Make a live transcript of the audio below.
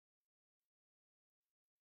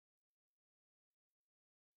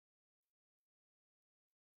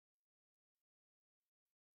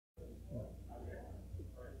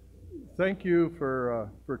thank you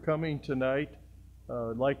for coming tonight.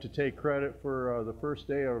 I'd like to take credit for the first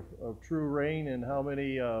day of true rain in how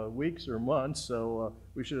many weeks or months, so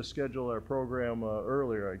we should have scheduled our program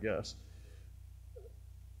earlier, I guess.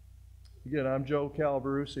 Again, I'm Joe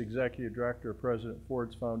Calabrese, Executive Director of President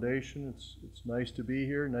Ford's Foundation. It's nice to be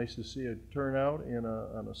here, nice to see a turnout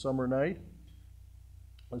on a summer night.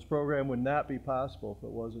 This program would not be possible if it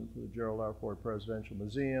wasn't for the Gerald R. Ford Presidential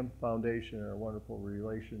Museum, Foundation, and our wonderful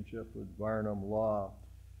relationship with Barnum Law.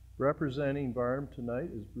 Representing Barnum tonight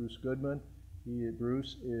is Bruce Goodman.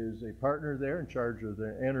 Bruce is a partner there in charge of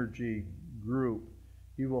the energy group.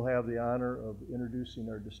 He will have the honor of introducing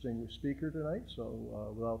our distinguished speaker tonight.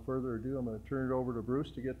 So without further ado, I'm going to turn it over to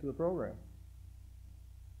Bruce to get to the program.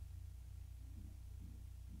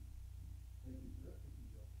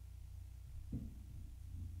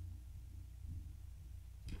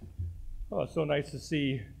 Oh, it's so nice to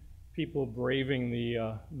see people braving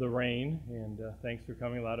the rain, and thanks for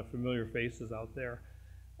coming. A lot of familiar faces out there.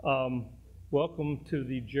 Welcome to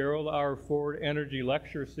the Gerald R. Ford Energy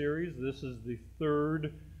Lecture Series. This is the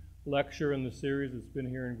third lecture in the series. It's been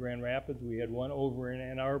here in Grand Rapids. We had one over in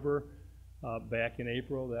Ann Arbor back in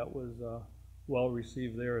April. That was well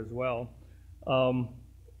received there as well.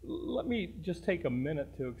 Let me just take a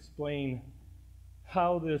minute to explain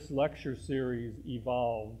how this lecture series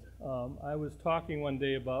evolved. I was talking one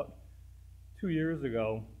day about 2 years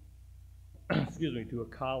ago, excuse me, to a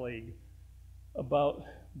colleague about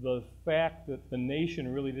the fact that the nation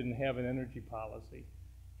really didn't have an energy policy,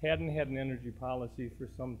 hadn't had an energy policy for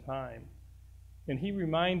some time. And he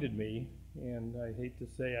reminded me, and I hate to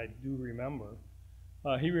say I do remember,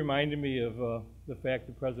 he reminded me of the fact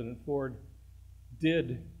that President Ford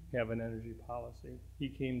did have an energy policy. He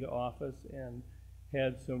came to office and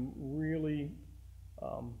had some really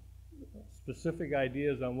specific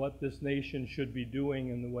ideas on what this nation should be doing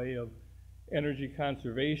in the way of energy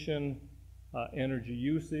conservation, energy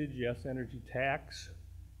usage, yes, energy tax,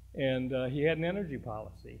 and he had an energy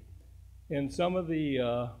policy. And some of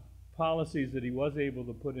the policies that he was able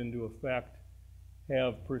to put into effect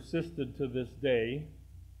have persisted to this day,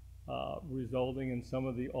 resulting in some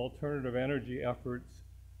of the alternative energy efforts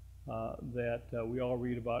that we all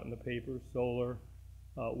read about in the paper, solar,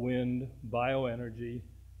 wind, bioenergy.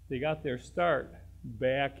 They got their start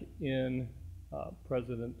back in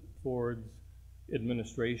President Ford's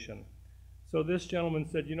administration. So this gentleman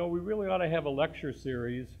said, you know, we really ought to have a lecture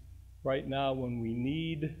series right now when we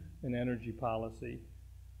need an energy policy,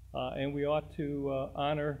 and we ought to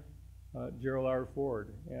honor Gerald R.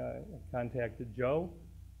 Ford. I contacted Joe.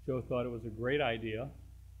 Joe thought it was a great idea,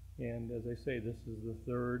 and as I say, this is the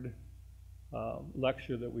third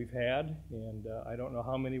lecture that we've had, and I don't know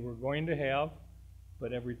how many we're going to have,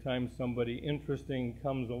 but every time somebody interesting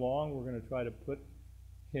comes along, we're going to try to put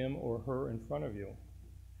him or her in front of you.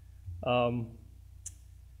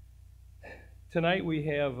 Tonight we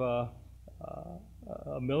have a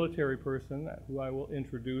military person who I will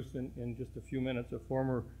introduce in just a few minutes, a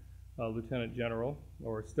former Lieutenant General,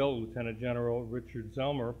 or still Lieutenant General, Richard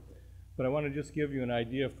Zilmer. But I want to just give you an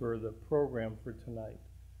idea for the program for tonight.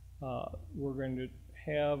 We're going to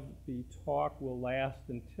have the talk will last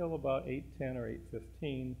until about 8:10 or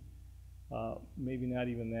 8:15, maybe not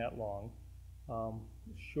even that long.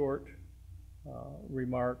 Short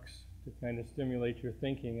remarks to kind of stimulate your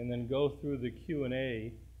thinking, and then go through the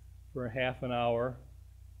Q&A for a half an hour,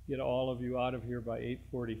 get all of you out of here by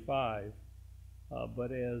 8:45.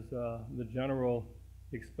 But as the General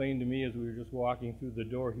explained to me as we were just walking through the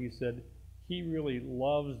door, he said he really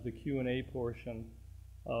loves the Q&A portion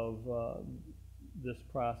of this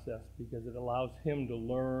process because it allows him to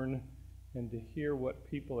learn and to hear what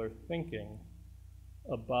people are thinking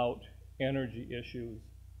about energy issues,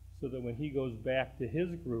 so that when he goes back to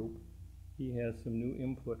his group, he has some new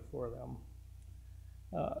input for them.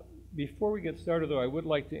 Before we get started, though, I would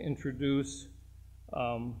like to introduce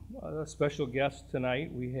a special guest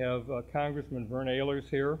tonight. We have Congressman Vern Ehlers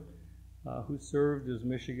here, who served as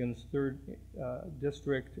Michigan's 3rd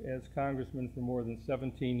district as congressman for more than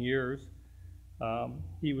 17 years.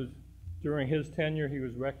 During his tenure, he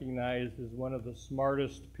was recognized as one of the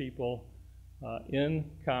smartest people in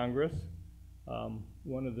Congress,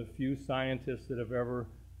 one of the few scientists that have ever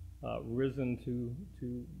risen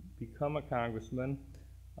to become a congressman.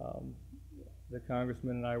 The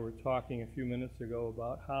congressman and I were talking a few minutes ago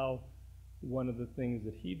about how one of the things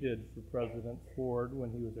that he did for President Ford when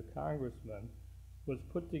he was a congressman was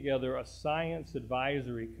put together a science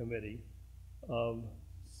advisory committee of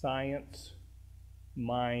science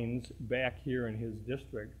minds back here in his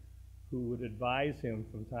district who would advise him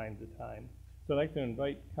from time to time. So I'd like to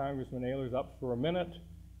invite Congressman Ehlers up for a minute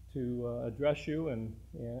to address you and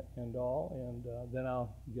all, and then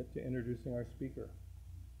I'll get to introducing our speaker.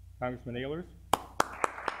 Congressman Ehlers.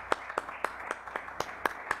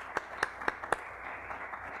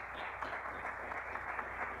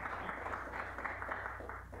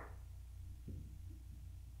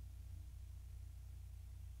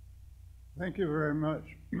 Thank you very much.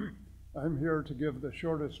 I'm here to give the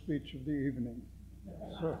shortest speech of the evening,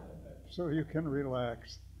 so you can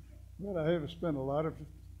relax. But I have spent a lot of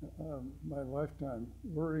my lifetime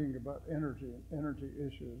worrying about energy and energy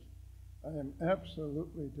issues. I am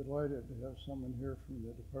absolutely delighted to have someone here from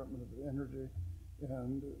the Department of Energy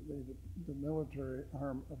and the military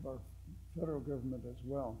arm of our federal government as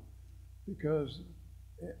well, because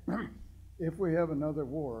if we have another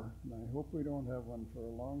war, and I hope we don't have one for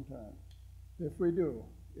a long time, if we do,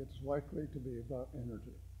 it's likely to be about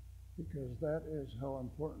energy, because that is how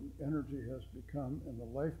important energy has become in the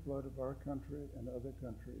lifeblood of our country and other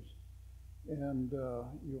countries. And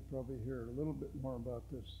you'll probably hear a little bit more about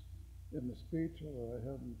this in the speech, although I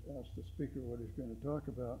haven't asked the speaker what he's going to talk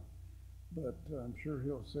about, but I'm sure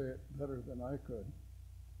he'll say it better than I could.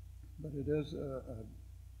 But it is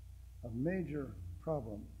a major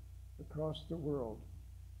problem across the world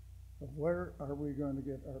of where are we going to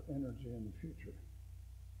get our energy in the future.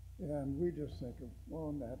 And we just think of, well,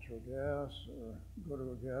 natural gas, or go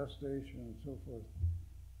to a gas station and so forth.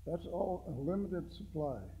 That's all a limited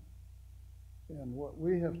supply. And what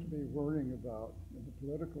we have to be worrying about in the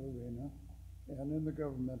political arena and in the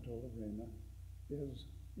governmental arena is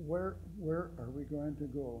where are we going to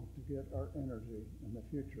go to get our energy in the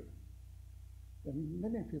future? And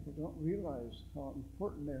many people don't realize how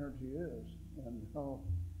important energy is and how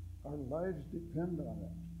our lives depend on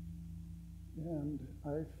it. And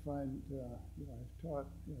I find, I've taught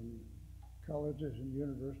in colleges and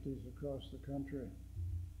universities across the country,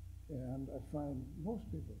 and I find most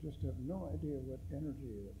people just have no idea what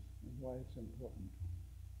energy is and why it's important.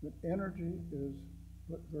 But energy is,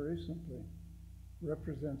 put very simply,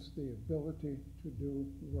 represents the ability to do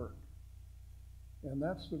work. And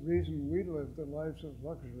that's the reason we live the lives of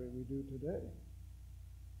luxury we do today.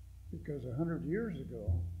 Because 100 years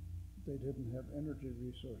ago, they didn't have energy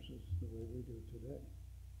resources the way we do today.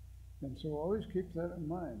 And so always keep that in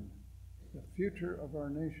mind. The future of our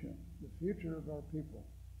nation, the future of our people,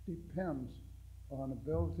 depends on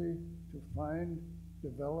ability to find,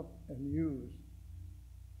 develop, and use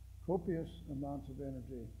copious amounts of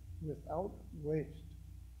energy without waste.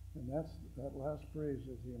 And that last phrase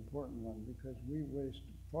is the important one, because we waste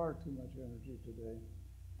far too much energy today,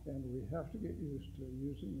 and we have to get used to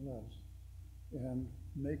using less and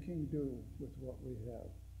making do with what we have.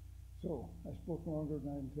 So I spoke longer than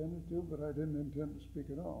I intended to, but I didn't intend to speak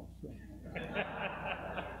at all.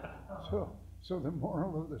 So the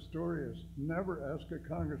moral of the story is never ask a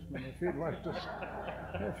congressman if he'd like to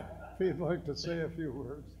if he'd like to say a few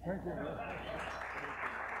words. Thank you very much.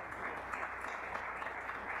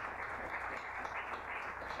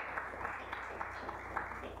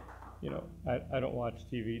 You know, I don't watch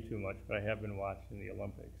TV too much, but I have been watching the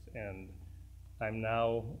Olympics, and I'm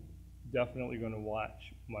now definitely going to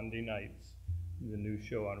watch Monday nights, the new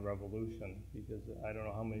show on Revolution, because I don't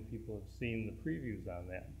know how many people have seen the previews on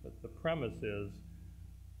that, but the premise is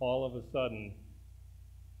all of a sudden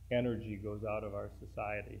energy goes out of our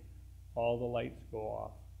society. All the lights go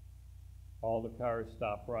off, all the cars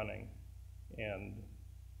stop running, and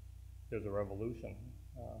there's a revolution.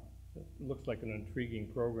 It looks like an intriguing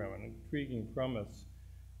program, an intriguing premise,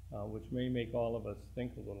 which may make all of us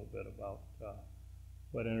think a little bit about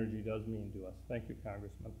what energy does mean to us. Thank you,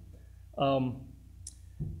 Congressman.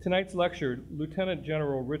 Tonight's lecture, Lieutenant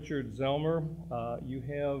General Richard Zilmer, you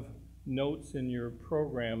have notes in your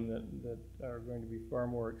program that are going to be far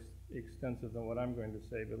more extensive than what I'm going to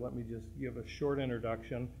say, but let me just give a short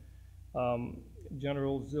introduction.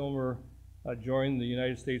 General Zilmer joined the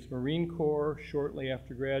United States Marine Corps shortly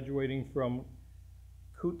after graduating from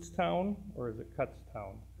Kutztown, or is it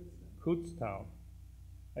Kutztown? Kutztown.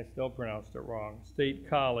 I still pronounced it wrong. State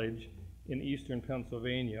College in eastern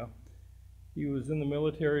Pennsylvania. He was in the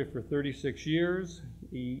military for 36 years.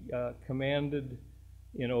 He commanded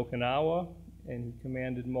in Okinawa, and he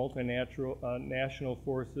commanded national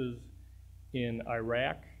forces in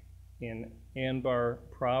Iraq, in Anbar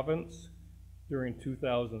Province during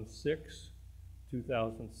 2006,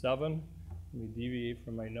 2007. Let me deviate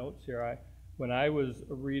from my notes here. When I was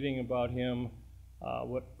reading about him,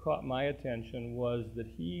 what caught my attention was that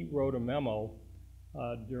he wrote a memo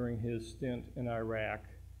during his stint in Iraq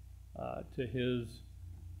to his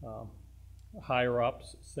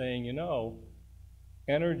higher-ups saying, you know,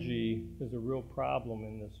 energy is a real problem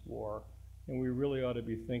in this war, and we really ought to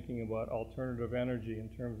be thinking about alternative energy in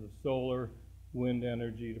terms of solar, wind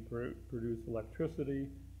energy to produce electricity,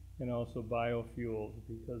 and also biofuels,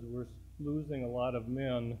 because we're losing a lot of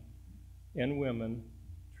men and women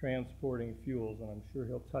transporting fuels, and I'm sure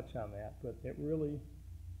he'll touch on that. But it really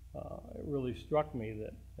struck me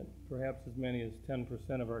that perhaps as many as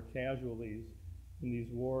 10% of our casualties in these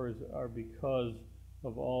wars are because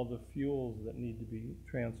of all the fuels that need to be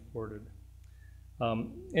transported.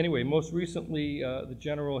 Anyway, most recently, the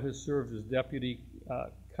General has served as Deputy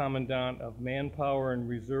Commandant of Manpower and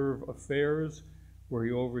Reserve Affairs, where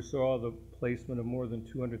he oversaw the placement of more than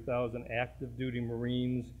 200,000 active duty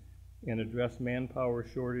Marines and addressed manpower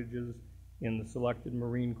shortages in the selected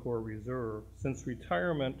Marine Corps Reserve. Since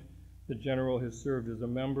retirement, the General has served as a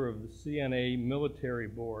member of the C.N.A. Military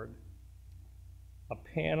Board, a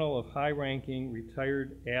panel of high-ranking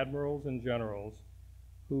retired admirals and generals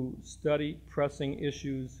who study pressing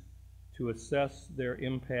issues to assess their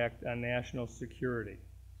impact on national security.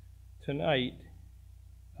 Tonight,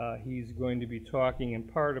 he's going to be talking in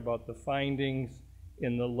part about the findings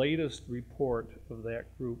in the latest report of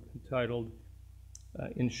that group entitled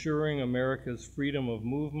Ensuring America's Freedom of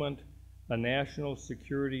Movement, a National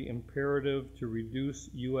Security Imperative to Reduce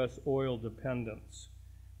U.S. Oil Dependence.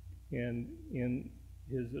 And in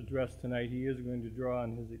his address tonight, he is going to draw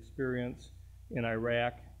on his experience in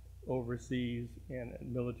Iraq, overseas, and at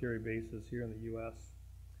military bases here in the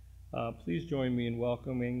U.S. Please join me in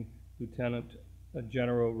welcoming Lieutenant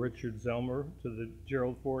General Richard Zilmer to the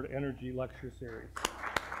Gerald Ford Energy Lecture Series.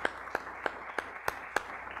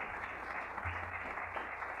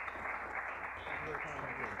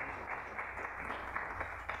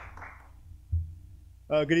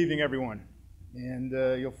 Good evening, everyone. And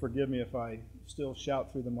you'll forgive me if I still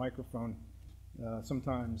shout through the microphone.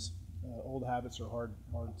 Sometimes old habits are hard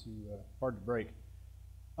to break.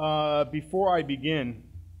 Before I begin,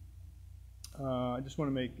 I just want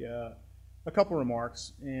to make a couple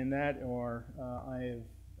remarks, and that are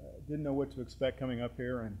didn't know what to expect coming up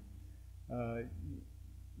here, and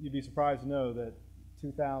you'd be surprised to know that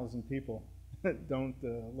 2,000 people don't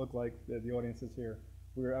look like the audience is here.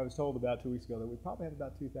 I was told about 2 weeks ago that we probably have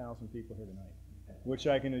about 2,000 people here tonight, which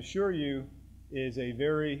I can assure you is a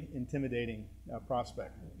very intimidating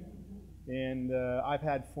prospect. And I've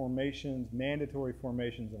had formations, mandatory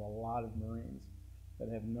formations of a lot of Marines that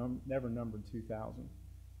have never numbered 2,000.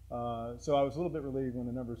 So I was a little bit relieved when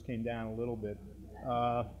the numbers came down a little bit.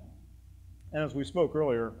 And as we spoke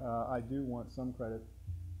earlier, I do want some credit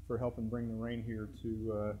for helping bring the rain here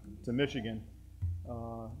to Michigan.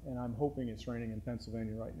 And I'm hoping it's raining in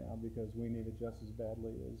Pennsylvania right now because we need it just as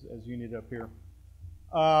badly as you need it up here.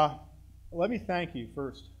 Let me thank you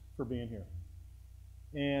first for being here.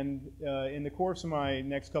 And in the course of my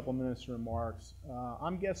next couple minutes of remarks,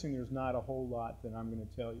 I'm guessing there's not a whole lot that I'm going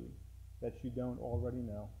to tell you that you don't already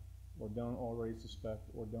know, or don't already suspect,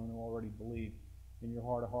 or don't already believe in your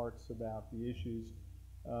heart of hearts about the issues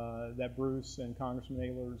that Bruce and Congressman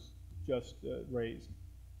Ehlers just raised.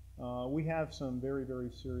 We have some very,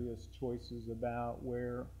 very serious choices about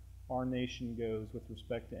where our nation goes with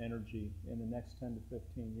respect to energy in the next 10 to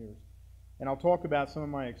 15 years. And I'll talk about some of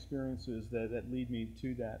my experiences that lead me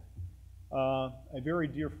to that. A very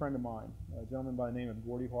dear friend of mine, a gentleman by the name of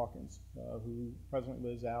Gordy Hawkins, who presently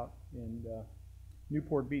lives out in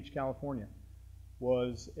Newport Beach, California,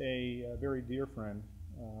 was a very dear friend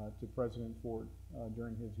to President Ford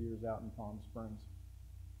during his years out in Palm Springs.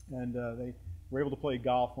 And they were able to play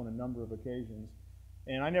golf on a number of occasions.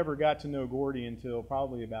 And I never got to know Gordy until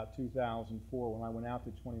probably about 2004 when I went out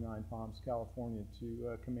to 29 Palms, California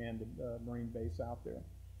to command a Marine base out there.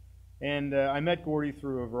 And I met Gordy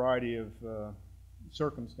through a variety of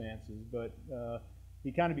circumstances, but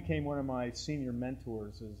he kind of became one of my senior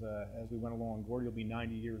mentors as we went along. Gordy will be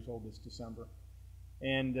 90 years old this December.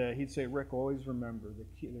 And he'd say, Rick, always remember,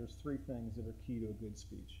 there's three things that are key to a good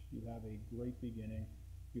speech. You have a great beginning,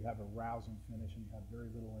 you have a rousing finish, and you have very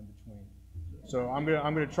little in between. So I'm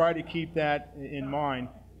gonna try to keep that in mind.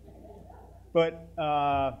 But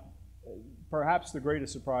perhaps the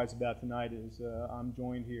greatest surprise about tonight is I'm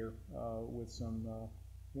joined here with some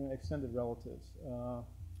extended relatives.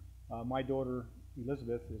 My daughter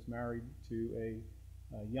Elizabeth is married to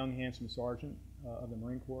a young, handsome sergeant of the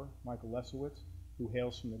Marine Corps, Michael Lesowitz, who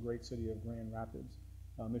hails from the great city of Grand Rapids,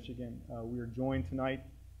 Michigan. We are joined tonight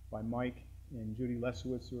by Mike and Judy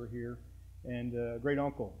Lesowitz, who are here, and a great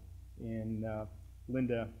uncle in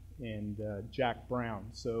Linda and Jack Brown.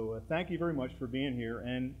 So thank you very much for being here.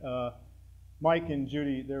 And Mike and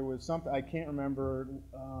Judy, there was something, I can't remember,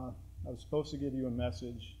 I was supposed to give you a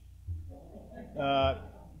message.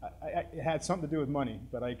 it had something to do with money,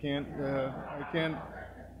 but I can't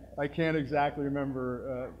exactly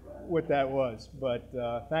remember what that was. But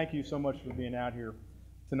thank you so much for being out here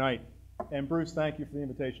tonight. And Bruce, thank you for the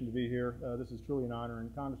invitation to be here. This is truly an honor.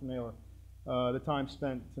 And Congressman Naylor, the time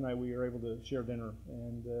spent tonight, we were able to share dinner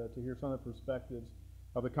and to hear some of the perspectives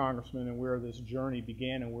of the congressman and where this journey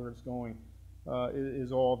began and where it's going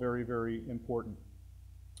is all very, very important.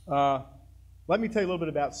 Let me tell you a little bit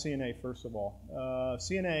about C.N.A. first of all.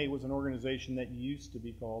 C.N.A. was an organization that used to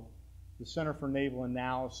be called the Center for Naval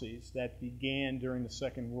Analysis that began during the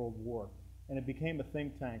Second World War. And it became a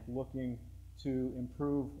think tank looking to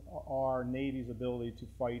improve our Navy's ability to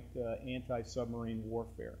fight anti-submarine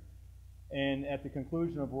warfare. And at the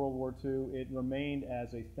conclusion of World War II, it remained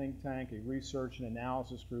as a think tank, a research and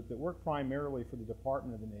analysis group that worked primarily for the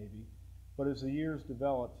Department of the Navy. But as the years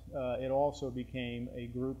developed, it also became a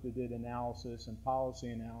group that did analysis and policy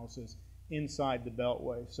analysis inside the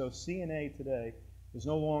Beltway. So C.N.A. today is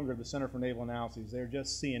no longer the Center for Naval Analysis. They're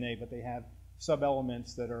just C.N.A., but they have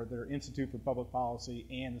sub-elements that are their Institute for Public Policy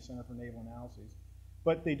and the Center for Naval Analysis.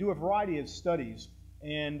 But they do a variety of studies.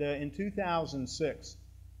 And in 2006,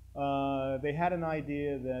 they had an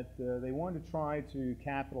idea that they wanted to try to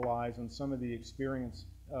capitalize on some of the experience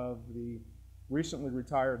of the recently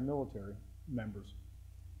retired military members.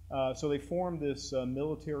 So they formed this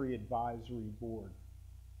military advisory board.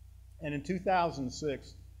 And in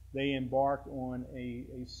 2006, they embarked on a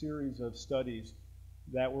series of studies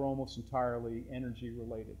that were almost entirely energy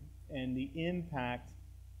related and the impact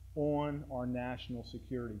on our national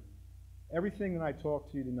security. Everything that I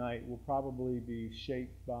talk to you tonight will probably be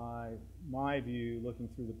shaped by my view looking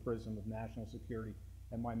through the prism of national security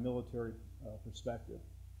and my military perspective.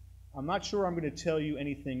 I'm not sure I'm going to tell you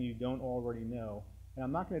anything you don't already know, and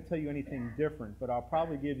I'm not going to tell you anything different, but I'll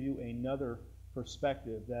probably give you another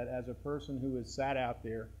perspective that as a person who has sat out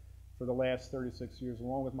there for the last 36 years,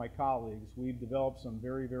 along with my colleagues, we've developed some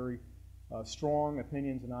very, very strong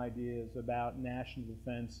opinions and ideas about national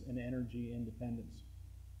defense and energy independence.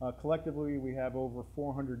 Collectively, we have over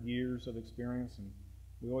 400 years of experience, and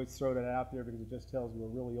we always throw that out there because it just tells you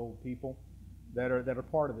we're really old people that are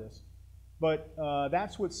part of this. But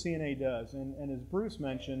that's what C.N.A. does, and as Bruce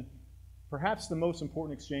mentioned, perhaps the most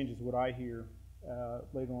important exchange is what I hear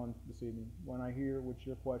later on this evening, when I hear what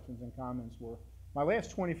your questions and comments were. My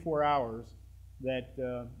last 24 hours that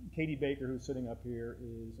Katie Baker, who's sitting up here,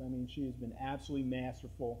 I mean, she has been absolutely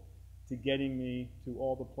masterful to getting me to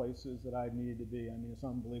all the places that I needed to be. I mean, it's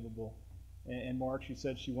unbelievable. And Mark, she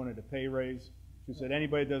said she wanted a pay raise. She said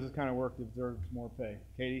anybody that does this kind of work deserves more pay.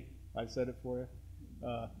 Katie, I said it for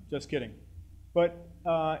you. Just kidding. But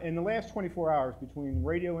in the last 24 hours, between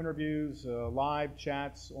radio interviews, live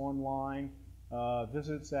chats online,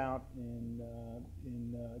 visits out in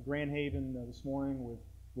Grand Haven this morning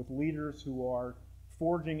with leaders who are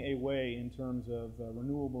forging a way in terms of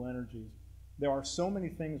renewable energies, there are so many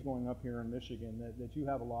things going up here in Michigan that you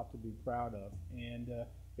have a lot to be proud of. And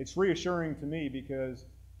it's reassuring to me because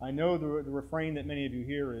I know the refrain that many of you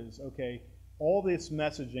hear is, okay, all this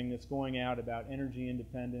messaging that's going out about energy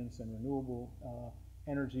independence and renewable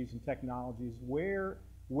energies and technologies, where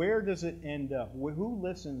does it end up? Who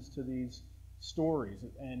listens to these stories,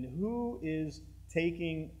 and who is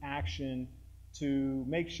taking action to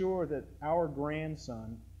make sure that our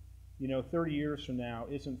grandson, 30 years from now,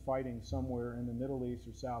 isn't fighting somewhere in the Middle East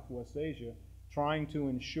or Southwest Asia, trying to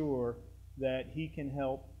ensure that he can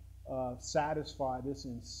help satisfy this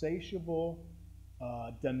insatiable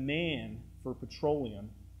demand for petroleum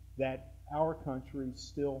that our country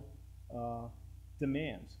still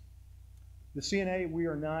demands. The C.N.A.,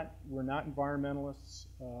 we're not environmentalists.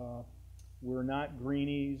 We're not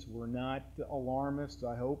greenies. We're not alarmists,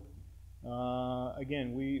 I hope.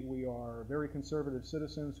 Again, we are very conservative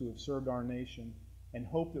citizens who have served our nation and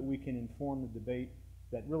hope that we can inform the debate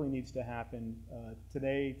that really needs to happen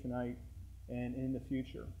today, tonight, and in the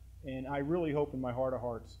future. And I really hope in my heart of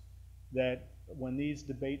hearts that when these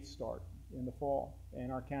debates start in the fall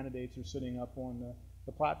and our candidates are sitting up on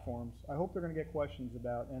the platforms, I hope they're going to get questions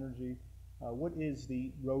about energy. What is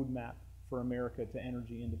the roadmap for America to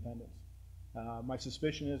energy independence? My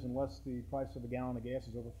suspicion is unless the price of a gallon of gas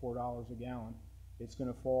is over $4 a gallon, it's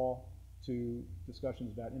going to fall to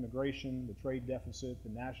discussions about immigration, the trade deficit, the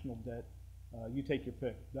national debt. You take your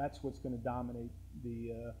pick. That's what's going to dominate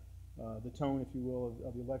the tone, if you will,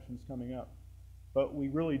 of the elections coming up. But we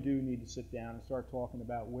really do need to sit down and start talking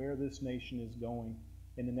about where this nation is going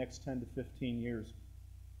in the next 10 to 15 years.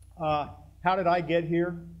 How did I get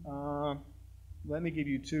here? Let me give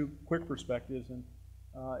you two quick perspectives, and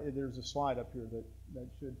there's a slide up here that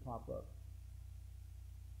should pop up.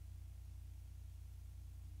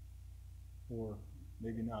 or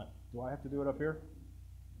maybe not. Do I have to do it up here?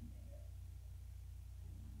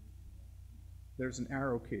 There's an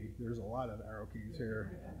arrow key. There's a lot of arrow keys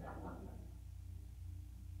here.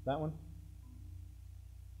 That one?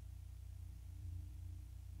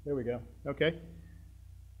 There we go. Okay.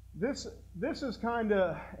 This is kind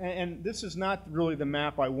of, and this is not really the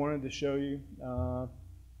map I wanted to show you.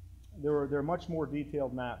 There are much more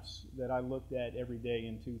detailed maps that I looked at every day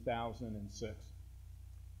in 2006.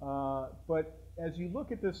 But as you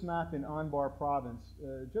look at this map in Anbar province,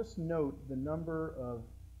 just note the number of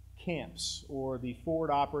camps or the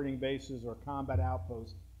forward operating bases or combat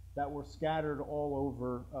outposts that were scattered all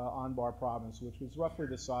over Anbar province, which was roughly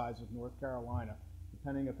the size of North Carolina,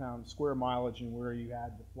 depending upon square mileage and where you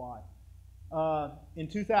had to fly. In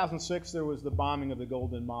 2006, there was the bombing of the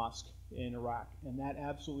Golden Mosque in Iraq, and that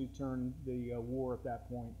absolutely turned the war at that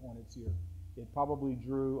point on its ear. It probably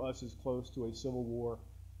drew us as close to a civil war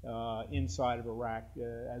inside of Iraq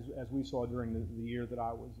as we saw during the year that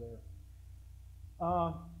I was there.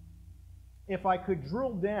 If I could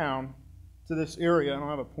drill down to this area, I don't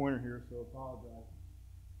have a pointer here, so I apologize.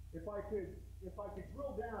 If I could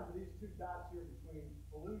drill down to these two dots here between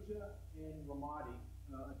Fallujah and Ramadi,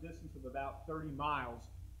 a distance of about 30 miles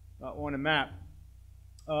on a map,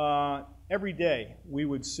 every day we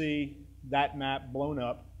would see that map blown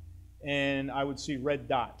up, and I would see red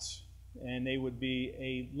dots, and they would be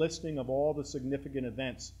a listing of all the significant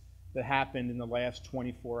events that happened in the last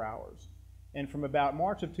 24 hours. And from about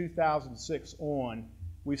March of 2006 on,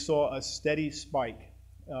 we saw a steady spike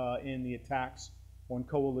in the attacks on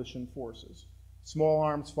coalition forces. Small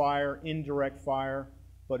arms fire, indirect fire,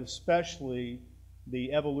 but especially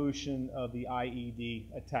the evolution of the IED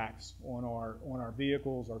attacks on our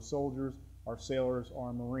vehicles, our soldiers, our sailors,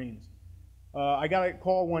 our Marines. I got a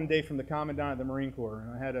call one day from the Commandant of the Marine Corps,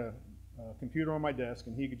 and I had a computer on my desk,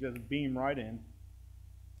 and he could just beam right in.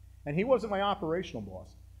 And he wasn't my operational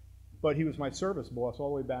boss, but he was my service boss all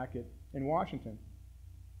the way back in Washington.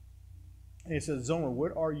 And he says, Zilmer,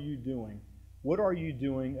 what are you doing? What are you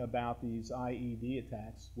doing about these IED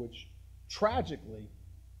attacks, which tragically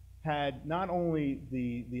had not only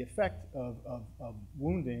the effect of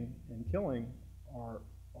wounding and killing our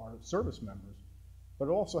service members, but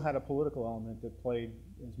it also had a political element that played,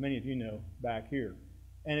 as many of you know, back here.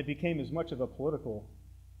 And it became as much of a political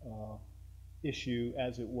issue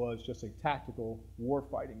as it was just a tactical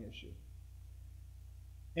warfighting issue.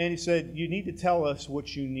 And he said, you need to tell us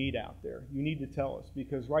what you need out there. You need to tell us,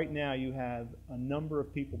 because right now you have a number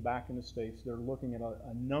of people back in the States that are looking at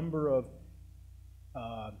a number of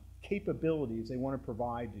capabilities they want to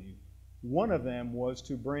provide to you. One of them was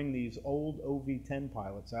to bring these old OV-10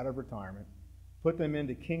 pilots out of retirement, put them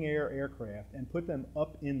into King Air aircraft, and put them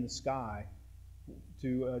up in the sky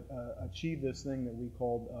to achieve this thing that we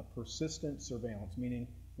called persistent surveillance, meaning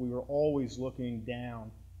we were always looking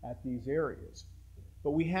down at these areas.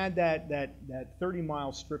 But we had that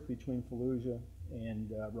 30-mile strip between Fallujah and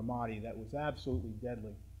Ramadi that was absolutely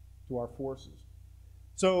deadly to our forces.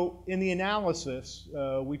 So in the analysis,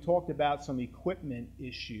 we talked about some equipment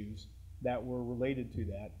issues that were related to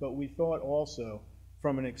that, but we thought also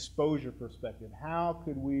from an exposure perspective, how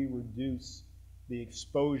could we reduce the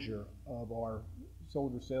exposure of our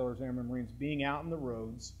soldiers, sailors, airmen, Marines being out in the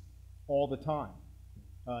roads all the time?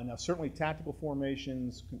 Now, certainly tactical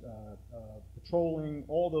formations, patrolling,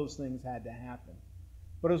 all those things had to happen.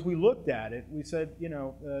 But as we looked at it, we said, you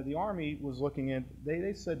know, the Army was looking at,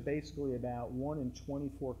 they said basically about 1 in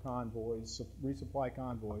 24 convoys, resupply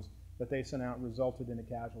convoys, that they sent out resulted in a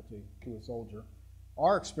casualty to a soldier.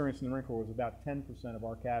 Our experience in the Marine Corps was about 10% of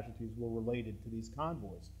our casualties were related to these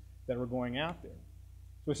convoys that were going out there.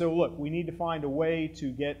 So we said, well, look, we need to find a way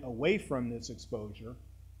to get away from this exposure.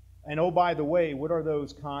 And oh, by the way, what are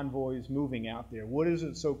those convoys moving out there? What is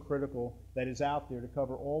it so critical that is out there to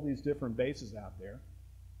cover all these different bases out there?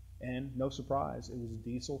 And no surprise, it was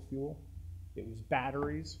diesel fuel, it was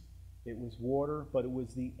batteries, it was water, but it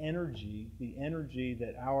was the energy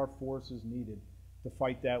that our forces needed to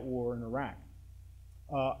fight that war in Iraq.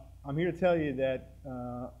 I'm here to tell you that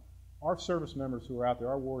our service members who are out there,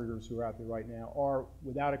 our warriors who are out there right now, are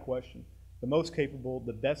without a question the most capable,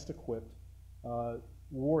 the best equipped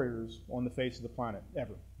warriors on the face of the planet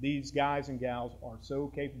ever. These guys and gals are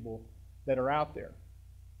so capable that are out there.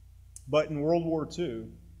 But in World War II,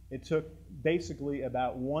 it took basically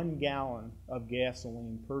about 1 gallon of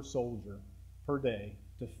gasoline per soldier per day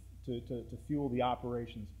to fuel the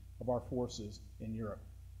operations of our forces in Europe.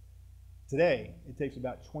 Today, it takes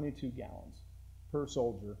about 22 gallons per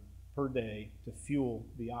soldier per day to fuel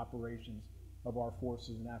the operations of our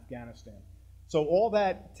forces in Afghanistan. So all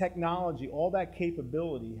that technology, all that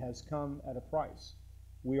capability has come at a price.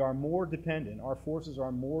 We are more dependent, our forces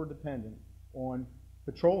are more dependent on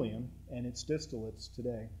petroleum and its distillates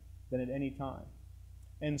today than at any time.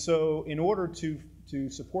 And so in order to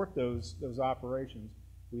support those operations,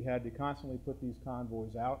 we had to constantly put these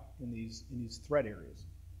convoys out in these threat areas.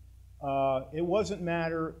 It wasn't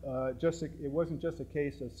just a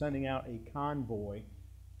case of sending out a convoy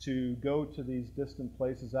to go to these distant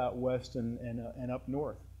places out west and up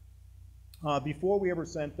north. Before we ever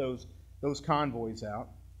sent those convoys out,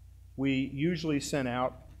 we usually sent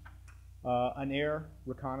out an air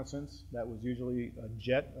reconnaissance. That was usually a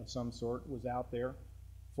jet of some sort was out there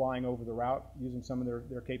flying over the route, using some of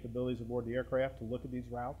their capabilities aboard the aircraft to look at these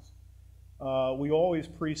routes. We always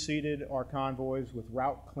preceded our convoys with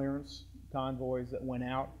route clearance convoys that went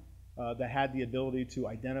out that had the ability to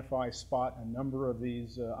identify, spot a number of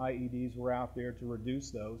these IEDs were out there to reduce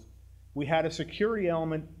those. We had a security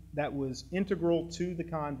element that was integral to the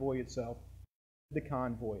convoy itself, the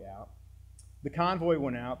convoy out. The convoy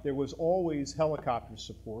went out. There was always helicopter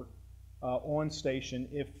support on station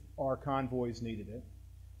if our convoys needed it.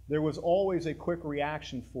 There was always a quick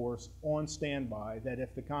reaction force on standby that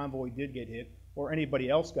if the convoy did get hit or anybody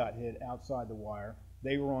else got hit outside the wire,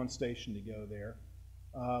 they were on station to go there.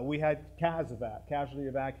 We had CASEVAC, casualty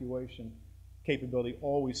evacuation capability,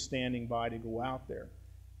 always standing by to go out there.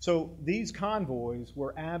 So these convoys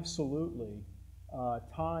were absolutely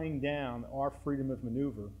tying down our freedom of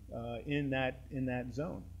maneuver in that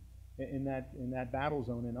zone, in that battle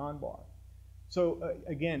zone in Anbar. So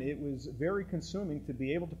again, it was very consuming to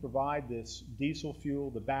be able to provide this diesel fuel,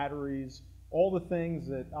 the batteries, all the things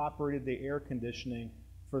that operated the air conditioning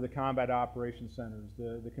for the combat operations centers,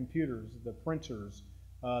 the computers, the printers,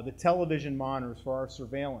 the television monitors for our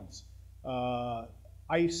surveillance,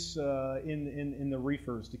 ice in the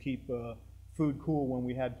reefers to keep food cool when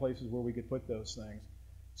we had places where we could put those things.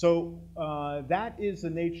 So that is the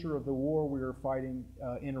nature of the war we were fighting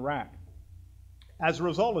in Iraq. As a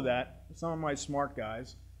result of that, some of my smart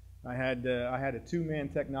guys, I had a two-man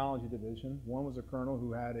technology division. One was a colonel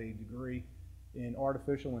who had a degree in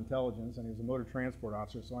artificial intelligence, and he was a motor transport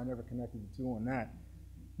officer, so I never connected the two on that.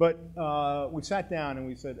 But we sat down and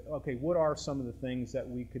we said, okay, what are some of the things that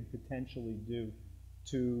we could potentially do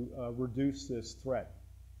to reduce this threat?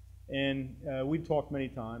 And we'd talked many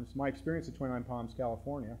times. My experience at 29 Palms,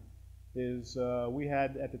 California, is we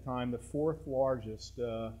had at the time the fourth largest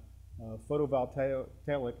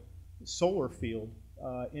photovoltaic solar field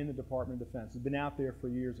in the Department of Defense. It's been out there for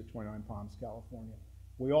years at 29 Palms, California.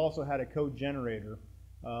 We also had a co-generator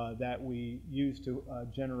that we used to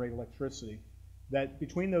generate electricity. That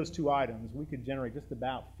between those two items, we could generate just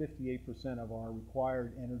about 58% of our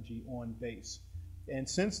required energy on base. And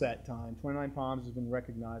since that time, 29 Palms has been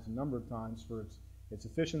recognized a number of times for its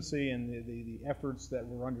efficiency and the efforts that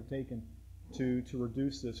were undertaken to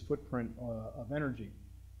reduce this footprint of energy.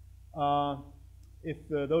 If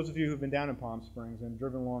those of you who've been down in Palm Springs and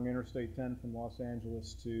driven along Interstate 10 from Los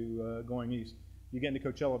Angeles to going east, you get into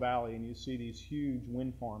Coachella Valley and you see these huge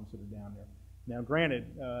wind farms that are down there. Now, granted,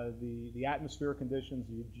 the atmospheric conditions,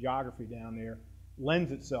 the geography down there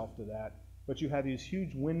lends itself to that, but you have these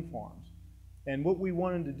huge wind farms. And what we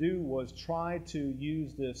wanted to do was try to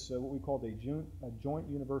use this, what we called a joint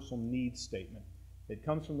universal needs statement. It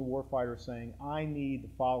comes from the warfighter saying, I need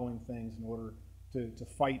the following things in order to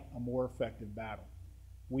fight a more effective battle.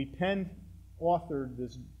 We authored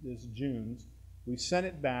this June's. We sent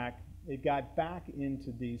it back. It got back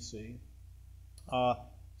into D.C.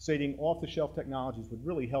 Stating off-the-shelf technologies would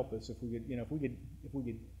really help us if we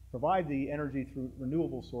could provide the energy through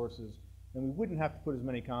renewable sources, then we wouldn't have to put as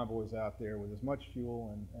many convoys out there with as much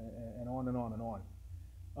fuel and on and on and on.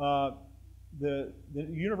 The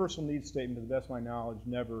universal needs statement, to the best of my knowledge,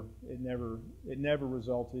 it never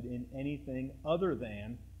resulted in anything other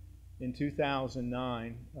than in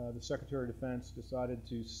 2009 the Secretary of Defense decided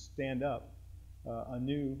to stand up a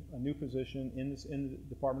new position in the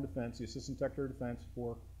Department of Defense, the Assistant Secretary of Defense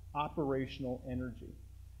for operational energy.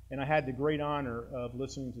 And I had the great honor of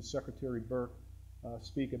listening to Secretary Burke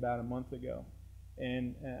speak about a month ago.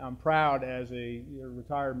 And I'm proud as a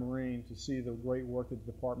retired Marine to see the great work that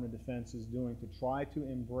the Department of Defense is doing to try to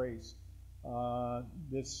embrace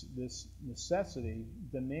this necessity,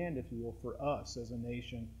 demand, if you will, for us as a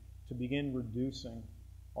nation to begin reducing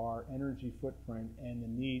our energy footprint and the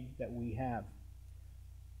need that we have.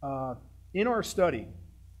 In our study,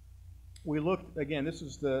 we looked, again, this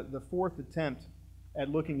is the fourth attempt at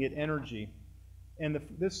looking at energy, and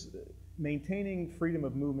this maintaining freedom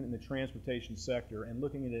of movement in the transportation sector and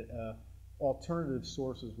looking at alternative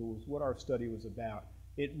sources was what our study was about.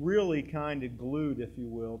 it really kind of glued, if you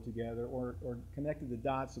will, together or connected the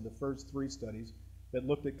dots of the first 3 studies that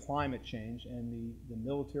looked at climate change and the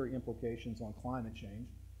military implications on climate change.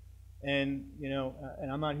 And, you know,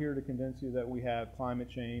 and I'm not here to convince you that we have climate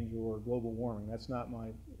change or global warming. That's not my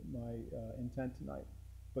intent tonight.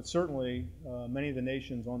 But certainly, many of the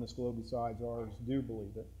nations on this globe besides ours do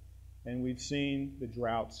believe it. And we've seen the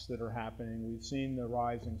droughts that are happening. We've seen the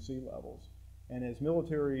rising sea levels. And as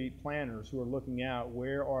military planners who are looking out,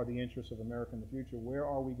 where are the interests of America in the future? Where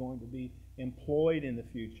are we going to be employed in the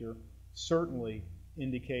future? Certainly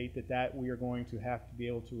indicate that we are going to have to be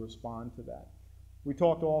able to respond to that. We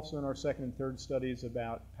talked also in our second and third studies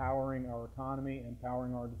about powering our economy and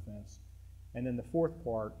powering our defense. And then the fourth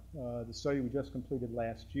part, the study we just completed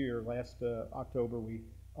last year, last October, we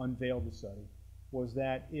unveiled the study, was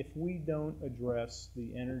that if we don't address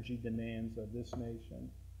the energy demands of this nation,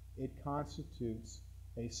 it constitutes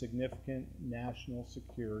a significant national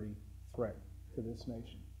security threat to this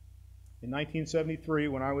nation. In 1973,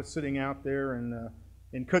 when I was sitting out there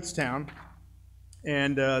in Kutztown,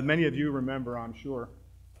 and many of you remember, I'm sure,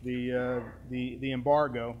 the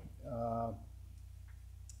embargo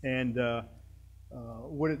and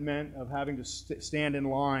what it meant of having to stand in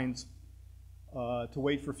lines to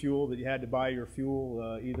wait for fuel, that you had to buy your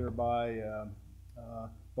fuel either by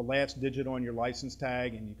the last digit on your license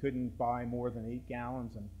tag, and you couldn't buy more than 8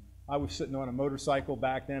 gallons. And I was sitting on a motorcycle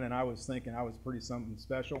back then, and I was thinking I was pretty something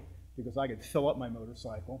special because I could fill up my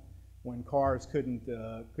motorcycle when cars couldn't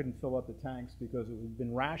fill up the tanks because it had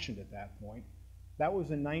been rationed at that point. That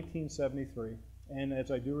was in 1973, and as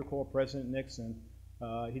I do recall, President Nixon,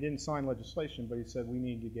 he didn't sign legislation, but he said we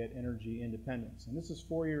need to get energy independence. And this is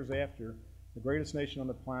 4 years after the greatest nation on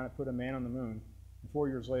the planet put a man on the moon. And 4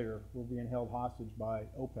 years later, we're being held hostage by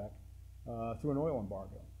OPEC through an oil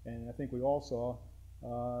embargo. And I think we all saw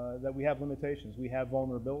that we have limitations. We have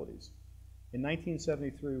vulnerabilities. In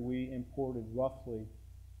 1973, we imported roughly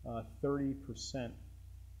 30%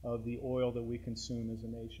 of the oil that we consume as a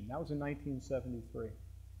nation. That was in 1973.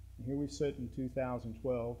 And here we sit in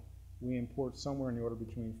 2012. We import somewhere in the order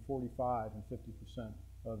between 45 and 50%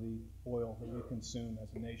 of the oil that we consume as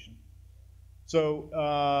a nation. So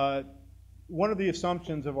one of the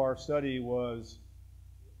assumptions of our study was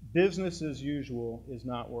business as usual is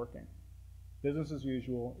not working. Business as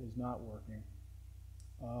usual is not working.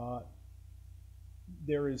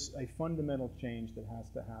 There is a fundamental change that has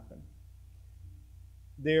to happen.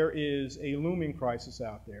 There is a looming crisis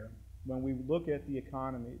out there. When we look at the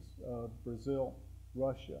economies of Brazil,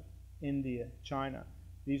 Russia, India, China,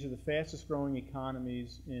 these are the fastest growing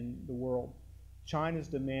economies in the world. China's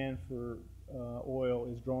demand for oil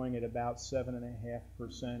is growing at about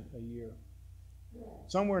 7.5% a year.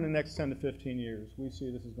 Somewhere in the next 10 to 15 years, we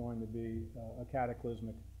see this is going to be a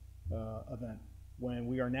cataclysmic event when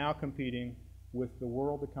we are now competing with the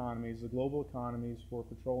world economies, the global economies for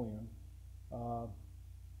petroleum.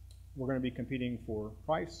 We're going to be competing for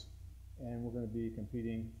price, and we're going to be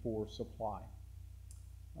competing for supply.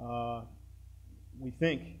 We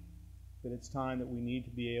think that it's time that we need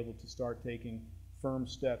to be able to start taking firm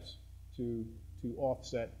steps to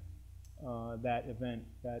offset that event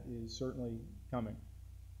that is certainly coming.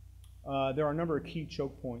 There are a number of key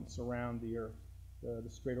choke points around the earth. The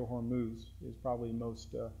Strait of Hormuz is probably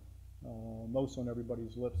most on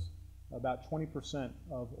everybody's lips. About 20%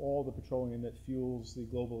 of all the petroleum that fuels the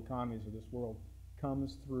global economies of this world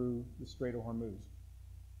comes through the Strait of Hormuz.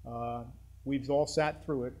 We've all sat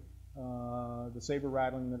through it. The saber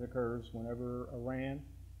rattling that occurs whenever Iran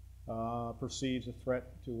perceives a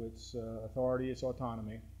threat to its authority, its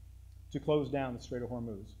autonomy, to close down the Strait of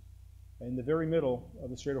Hormuz. In the very middle of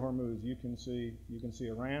the Strait of Hormuz, you can see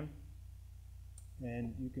Iran,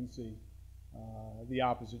 and you can see the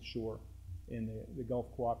opposite shore in the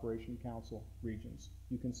Gulf Cooperation Council regions.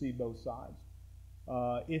 You can see both sides.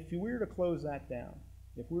 If you were to close that down,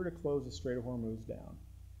 if we were to close the Strait of Hormuz down,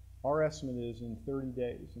 our estimate is in 30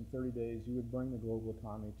 days, you would bring the global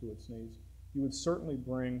economy to its knees. You would certainly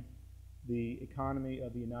bring the economy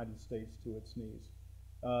of the United States to its knees.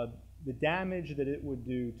 The damage that it would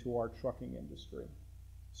do to our trucking industry,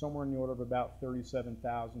 somewhere in the order of about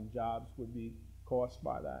 37,000 jobs would be caused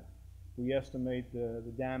by that. We estimate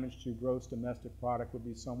the damage to gross domestic product would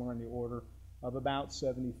be somewhere in the order of about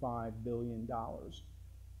 $75 billion.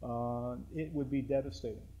 It would be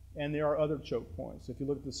devastating. And there are other choke points. If you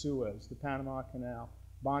look at the Suez, the Panama Canal,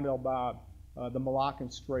 Bab el-Mandeb, the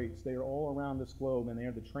Malaccan Straits, they are all around this globe, and they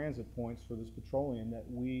are the transit points for this petroleum that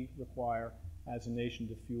we require as a nation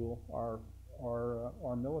to fuel our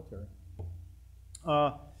military.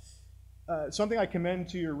 Something I commend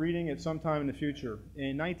to your reading at some time in the future.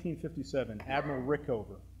 In 1957, Admiral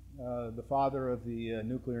Rickover, the father of the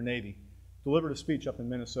nuclear navy, delivered a speech up in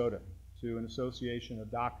Minnesota to an association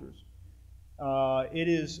of doctors. It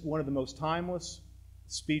is one of the most timeless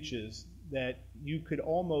speeches that you could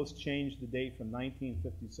almost change the date from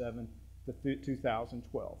 1957 to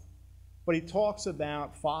 2012. But he talks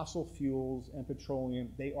about fossil fuels and petroleum.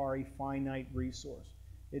 They are a finite resource.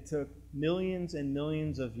 It took millions and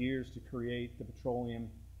millions of years to create the petroleum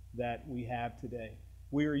that we have today.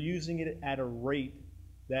 We are using it at a rate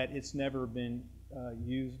that it's never been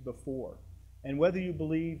used before. And whether you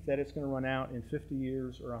believe that it's going to run out in 50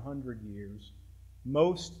 years or 100 years,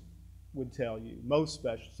 most would tell you, most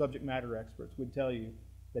special subject matter experts would tell you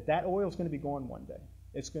that that oil is going to be gone one day.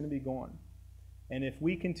 It's going to be gone. And if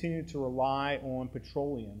we continue to rely on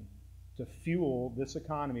petroleum to fuel this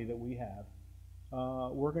economy that we have,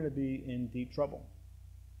 we're going to be in deep trouble.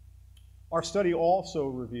 Our study also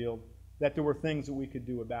revealed that there were things that we could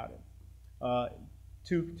do about it.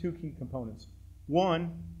 Two key components.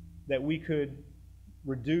 One, that we could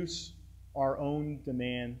reduce our own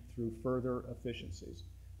demand through further efficiencies.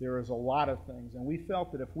 There is a lot of things, and we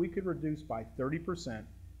felt that if we could reduce by 30%,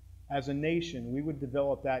 as a nation, we would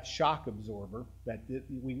develop that shock absorber that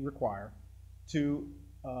we require to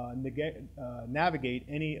navigate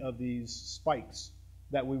any of these spikes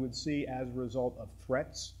that we would see as a result of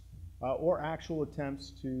threats or actual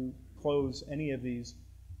attempts to close any of these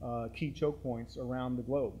key choke points around the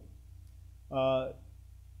globe.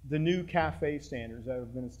 The new CAFE standards that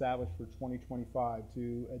have been established for 2025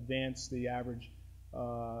 to advance the average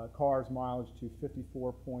car's mileage to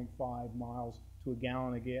 54.5 miles to a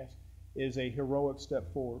gallon of gas is a heroic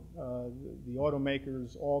step forward. The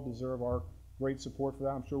automakers all deserve our great support for that.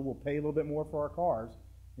 I'm sure we'll pay a little bit more for our cars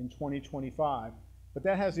in 2025, but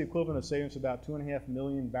that has the equivalent of savings about 2.5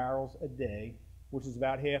 million barrels a day, which is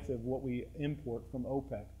about half of what we import from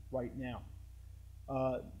OPEC right now.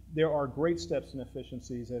 There are great steps and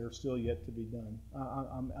efficiencies that are still yet to be done.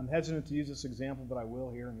 I'm hesitant to use this example, but I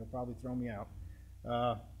will here, and you'll probably throw me out.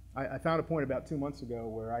 I found a point about 2 months ago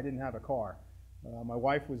where I didn't have a car. My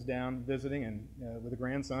wife was down visiting and with a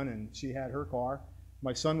grandson, and she had her car.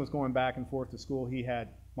 My son was going back and forth to school. He had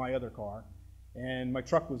my other car, and my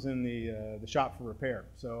truck was in the shop for repair.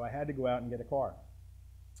 So I had to go out and get a car.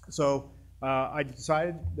 So I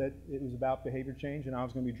decided that it was about behavior change, and I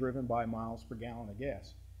was going to be driven by miles per gallon of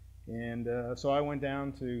gas. And so I went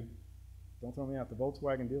down to, don't throw me out, the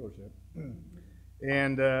Volkswagen dealership.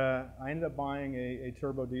 And I ended up buying a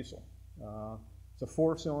turbo diesel. It's a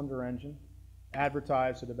 4-cylinder engine,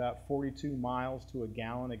 advertised at about 42 miles to a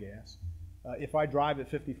gallon of gas. If I drive at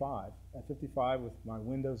 55 with my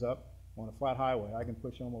windows up on a flat highway, I can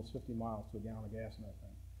push almost 50 miles to a gallon of gas in that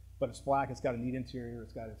thing. But it's black, it's got a neat interior,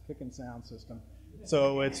 it's got its kick and sound system.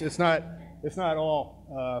 So it's not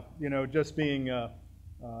all just being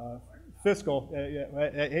fiscal.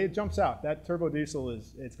 It jumps out. That turbo diesel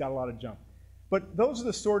it's got a lot of jump. But those are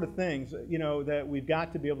the sort of things that we've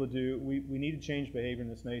got to be able to do. We need to change behavior in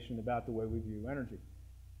this nation about the way we view energy.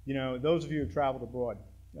 Those of you who have traveled abroad,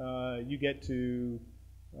 you get to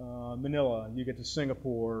Manila, you get to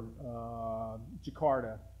Singapore,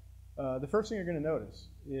 Jakarta. The first thing you're going to notice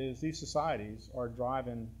is these societies are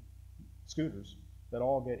driving scooters that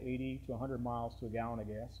all get 80 to 100 miles to a gallon of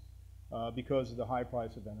gas because of the high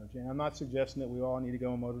price of energy. And I'm not suggesting that we all need to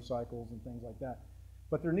go on motorcycles and things like that.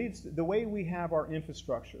 But the way we have our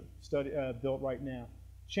infrastructure built right now,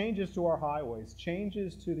 changes to our highways,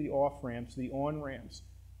 changes to the off-ramps, the on-ramps.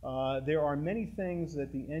 There are many things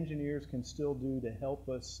that the engineers can still do to help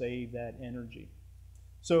us save that energy.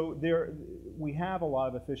 So we have a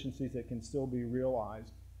lot of efficiencies that can still be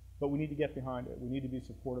realized, but we need to get behind it. We need to be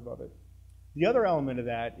supportive of it. The other element of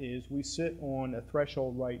that is we sit on a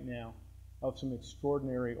threshold right now of some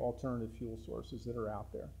extraordinary alternative fuel sources that are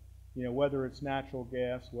out there. Whether it's natural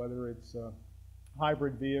gas, whether it's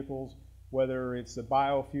hybrid vehicles, whether it's the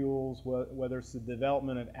biofuels, whether it's the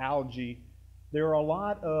development of algae. There are a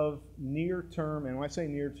lot of near-term, and when I say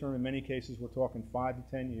near-term, in many cases we're talking 5 to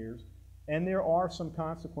 10 years, and there are some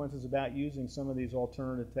consequences about using some of these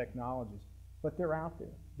alternative technologies. But they're out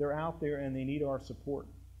there. They're out there, and they need our support.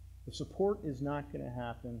 The support is not going to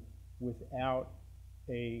happen without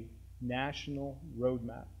a national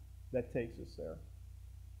roadmap that takes us there.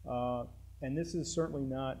 And this is certainly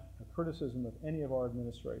not a criticism of any of our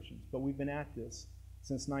administrations, but we've been at this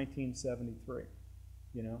since 1973.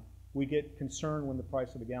 We get concerned when the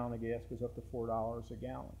price of a gallon of gas goes up to $4 a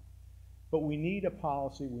gallon. But we need a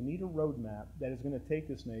policy, we need a roadmap that is going to take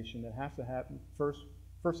this nation. That has to happen.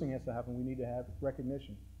 First thing has to happen, we need to have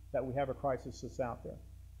recognition that we have a crisis that's out there.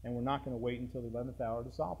 and we're not going to wait until the 11th hour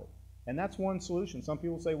to solve it. And that's one solution. Some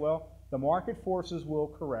people say, well, the market forces will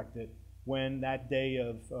correct it when that day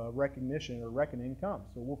of recognition or reckoning comes,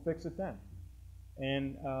 so we'll fix it then.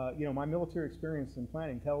 And you know, my military experience in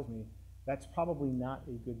planning tells me that's probably not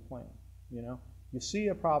a good plan. You know, you see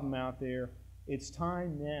a problem out there, it's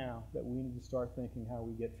time now that we need to start thinking how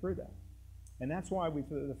we get through that. And that's why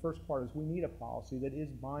the first part is we need a policy that is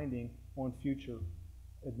binding on future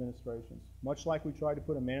administrations. Much like we tried to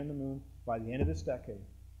put a man on the moon by the end of this decade.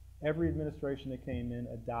 Every administration that came in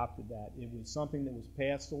adopted that. It was something that was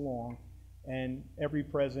passed along, and every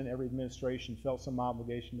president, every administration felt some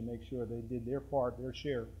obligation to make sure they did their part, their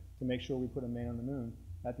share, to make sure we put a man on the moon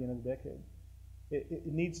at the end of the decade. It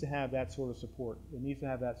needs to have that sort of support. It needs to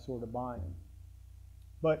have that sort of buy-in.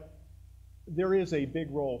 But there is a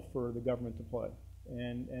big role for the government to play,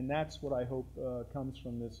 and that's what I hope comes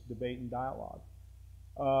from this debate and dialogue.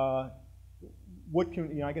 I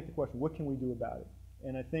get the question, what can we do about it?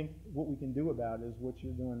 And I think what we can do about it is what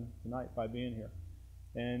you're doing tonight by being here.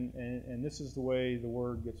 And this is the way the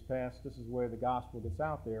word gets passed, this is the way the gospel gets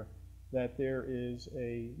out there, that there is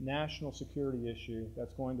a national security issue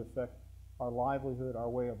that's going to affect our livelihood, our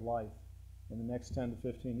way of life in the next 10 to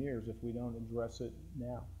 15 years if we don't address it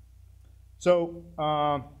now. So,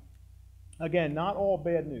 again, not all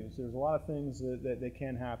bad news. There's a lot of things that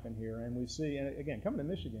can happen here. And we see, and again, coming to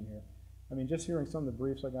Michigan here, I mean, just hearing some of the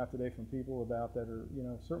briefs I got today from people about that are, you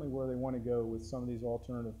know, certainly where they want to go with some of these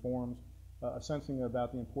alternative forms, sensing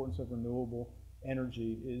about the importance of renewable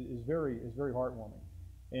energy is very heartwarming.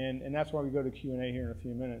 And that's why we go to Q&A here in a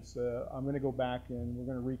few minutes. I'm going to go back and we're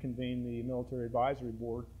going to reconvene the Military Advisory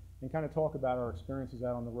Board and kind of talk about our experiences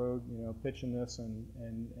out on the road, you know, pitching this and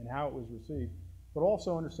how it was received, but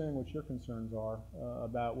also understanding what your concerns are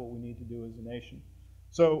about what we need to do as a nation.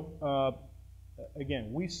 So,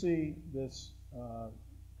 again, we see this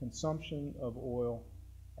consumption of oil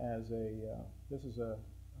as this is a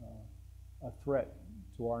threat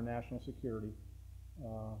to our national security.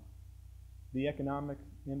 The economic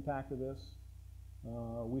impact of this,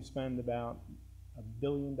 we spend about $1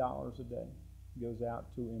 billion a day goes out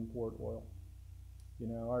to import oil. You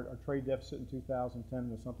know, our trade deficit in 2010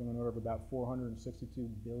 was something on the order of about $462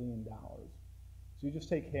 billion. So you just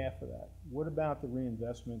take half of that. What about the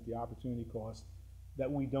reinvestment, the opportunity cost that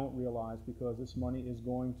we don't realize, because this money is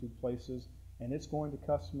going to places and it's going to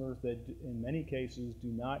customers that in many cases do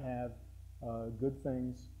not have good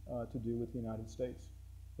things to do with the United States.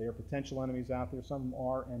 They are potential enemies out there. Some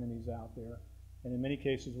are enemies out there. And in many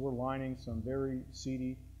cases, we're lining some very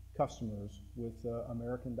seedy customers with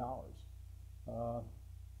American dollars.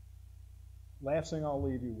 Last thing I'll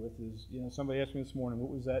leave you with is, you know, somebody asked me this morning,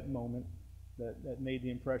 what was that moment that made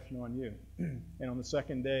the impression on you? And on the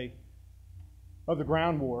second day of the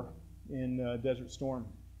ground war in Desert Storm,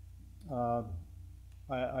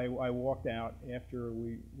 I walked out after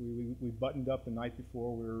we buttoned up the night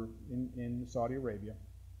before. We were in Saudi Arabia.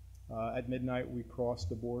 At midnight, we crossed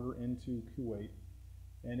the border into Kuwait.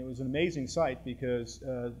 And it was an amazing sight because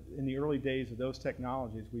in the early days of those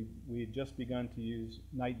technologies, we had just begun to use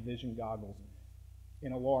night vision goggles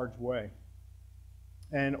in a large way.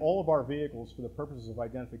 And all of our vehicles, for the purposes of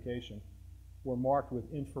identification, were marked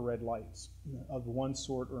with infrared lights of one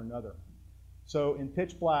sort or another. So in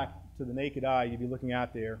pitch black, to the naked eye, you'd be looking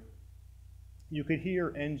out there, you could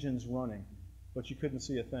hear engines running, but you couldn't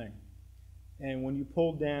see a thing. And when you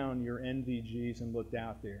pulled down your NVGs and looked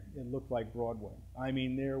out there, it looked like Broadway. I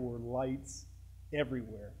mean, there were lights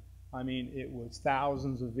everywhere. I mean, it was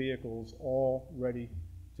thousands of vehicles all ready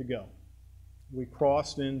to go. We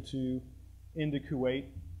crossed into Kuwait,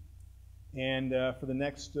 and for the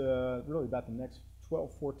next, really about the next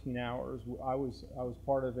 12, 14 hours, I was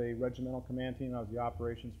part of a regimental command team. I was the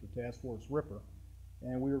operations for Task Force Ripper,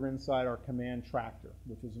 and we were inside our command tractor,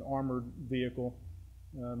 which is an armored vehicle.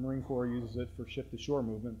 Marine Corps uses it for ship-to-shore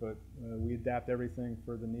movement, but we adapt everything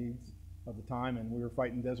for the needs of the time, and we were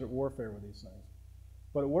fighting desert warfare with these things.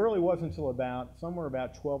 But it really wasn't until somewhere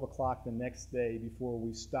about 12 o'clock the next day before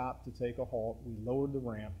we stopped to take a halt. We lowered the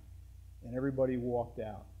ramp, and everybody walked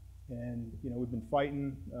out. And, you know, we've been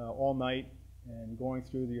fighting all night and going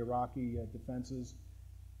through the Iraqi defenses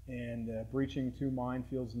and breaching 2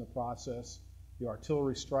 minefields in the process. The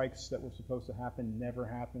artillery strikes that were supposed to happen never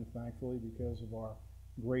happened, thankfully, because of our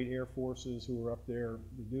great air forces who were up there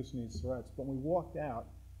reducing these threats. But when we walked out,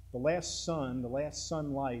 the last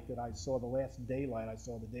sunlight that I saw, the last daylight I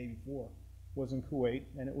saw the day before, was in Kuwait,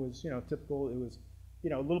 and it was, you know, typical. It was, you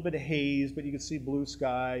know, a little bit of haze, but you could see blue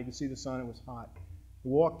sky, you could see the sun. It was hot.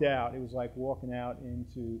 We walked out. It was like walking out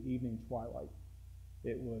into evening twilight.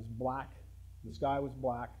 It was black. The sky was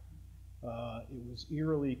black. It was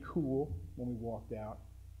eerily cool when we walked out,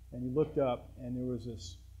 and you looked up, and there was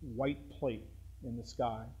this white plate in the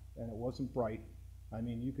sky, and it wasn't bright. I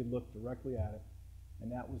mean, you could look directly at it,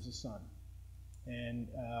 and that was the sun. And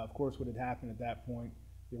of course, what had happened at that point,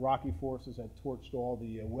 the Iraqi forces had torched all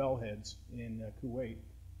the wellheads in Kuwait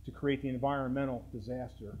to create the environmental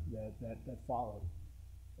disaster that followed.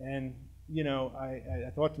 And you know, I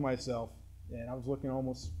thought to myself, and I was looking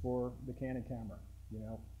almost for the Canon camera, you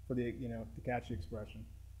know, for the, you know, to catch the expression.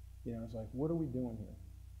 You know, it's like, what are we doing here?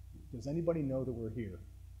 Does anybody know that we're here?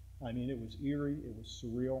 I mean, it was eerie, it was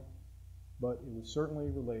surreal, but it was certainly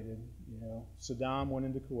related. You know, Saddam went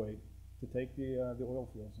into Kuwait to take the oil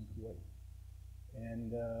fields in Kuwait.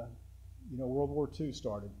 And, you know, World War II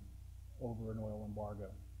started over an oil embargo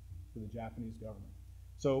for the Japanese government.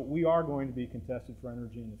 So we are going to be contested for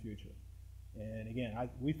energy in the future. And again,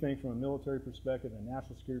 we think from a military perspective and a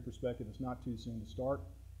national security perspective, it's not too soon to start.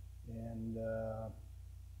 And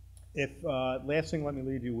last thing let me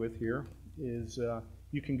leave you with here is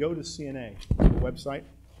you can go to C.N.A. website,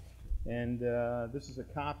 and this is a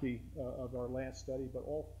copy of our last study, but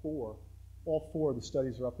all four of the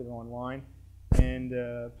studies are up there online. And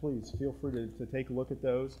please feel free to take a look at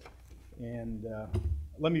those. And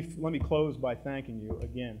let me close by thanking you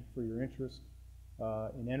again for your interest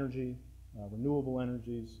in energy, renewable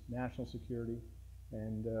energies, national security,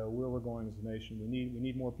 and where we're going as a nation. We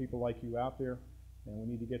need more people like you out there, and we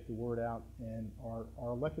need to get the word out. And our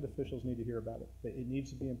elected officials need to hear about it. It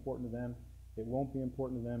needs to be important to them. It won't be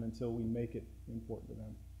important to them until we make it important to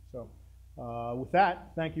them. So with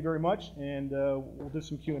that, thank you very much, and we'll do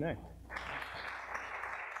some Q&A.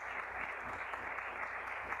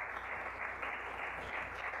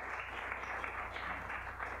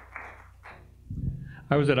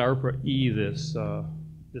 I was at ARPA E this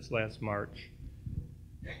last March,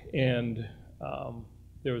 and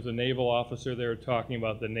there was a naval officer there talking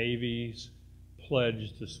about the Navy's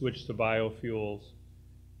pledge to switch to biofuels.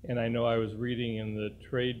 And I know I was reading in the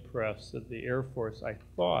trade press that the Air Force, I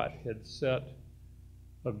thought, had set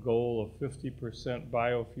a goal of 50%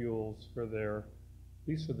 biofuels for their, at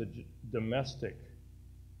least for the domestic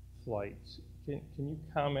flights. Can you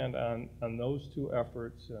comment on those two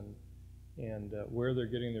efforts and where they're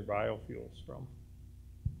getting their biofuels from?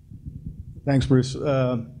 Thanks, Bruce.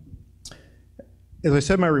 As I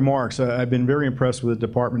said in my remarks, I've been very impressed with the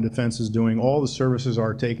Department of Defense is doing. All the services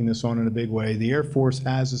are taking this on in a big way. The Air Force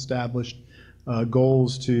has established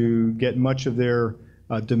goals to get much of their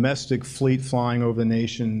domestic fleet flying over the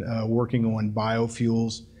nation working on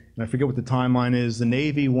biofuels. And I forget what the timeline is. The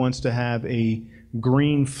Navy wants to have a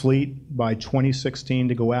green fleet by 2016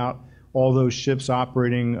 to go out, all those ships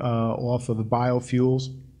operating off of the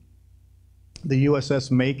biofuels. The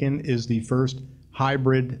USS Macon is the first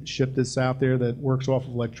hybrid ship that's out there that works off of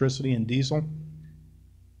electricity and diesel.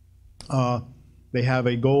 They have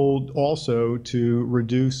a goal also to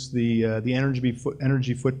reduce the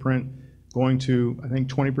energy footprint, going to, I think,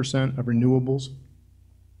 20% of renewables.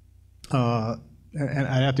 And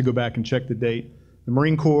I'd have to go back and check the date. The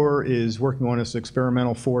Marine Corps is working on this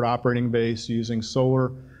experimental forward operating base using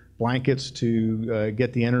solar blankets to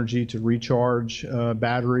get the energy to recharge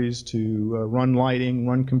batteries, to run lighting,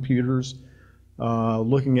 run computers,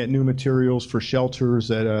 looking at new materials for shelters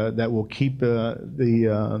that will keep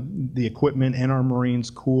the equipment and our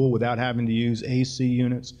Marines cool without having to use AC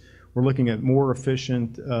units. We're looking at more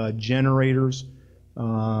efficient generators.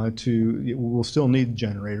 We'll still need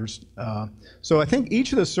generators. So I think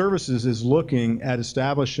each of the services is looking at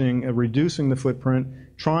establishing, reducing the footprint,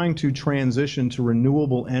 trying to transition to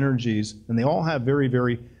renewable energies, and they all have very,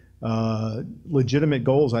 very legitimate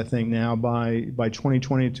goals, I think, now by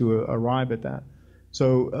 2020 to arrive at that.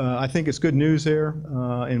 So I think it's good news there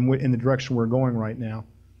in the direction we're going right now.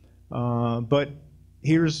 But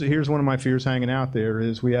here's one of my fears hanging out there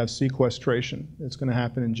is we have sequestration. It's going to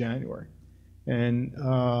happen in January. And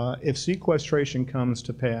if sequestration comes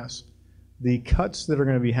to pass, the cuts that are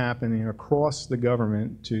going to be happening across the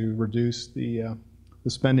government to reduce the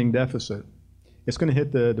spending deficit, it's going to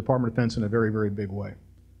hit the Department of Defense in a very, very big way.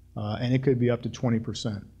 And it could be up to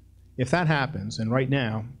 20%. If that happens, and right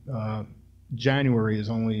now, January is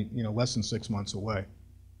only less than 6 months away.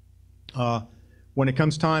 When it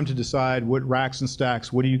comes time to decide what racks and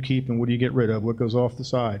stacks, what do you keep and what do you get rid of, what goes off the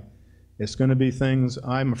side, it's going to be things,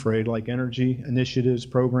 I'm afraid, like energy initiatives,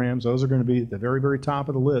 programs. Those are going to be at the very, very top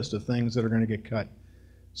of the list of things that are going to get cut.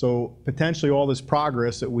 So potentially all this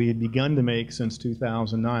progress that we had begun to make since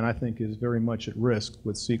 2009, I think, is very much at risk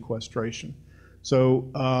with sequestration.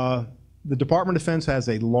 So the Department of Defense has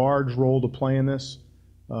a large role to play in this.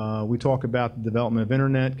 We talk about the development of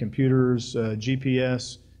internet, computers,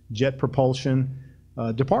 GPS, jet propulsion.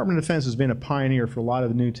 Department of Defense has been a pioneer for a lot of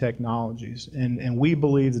the new technologies, and we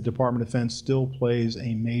believe the Department of Defense still plays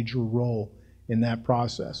a major role in that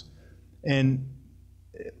process. And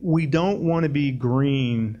we don't want to be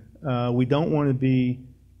green. We don't want to be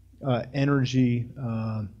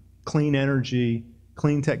clean energy,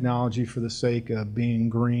 clean technology for the sake of being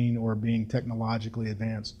green or being technologically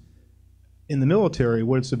advanced. In the military,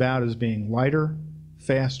 what it's about is being lighter,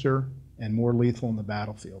 faster, and more lethal in the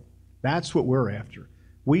battlefield. That's what we're after.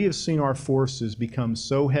 We have seen our forces become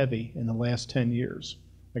so heavy in the last 10 years.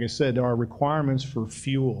 Like I said, our requirements for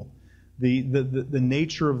fuel, the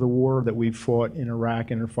nature of the war that we've fought in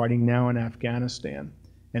Iraq and are fighting now in Afghanistan,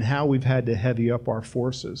 and how we've had to heavy up our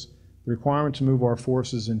forces. The requirement to move our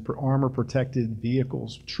forces in armor-protected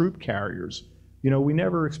vehicles, troop carriers. You know, we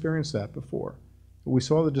never experienced that before. We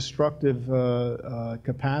saw the destructive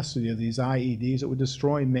capacity of these IEDs that would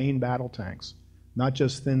destroy main battle tanks, not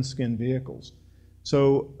just thin-skinned vehicles.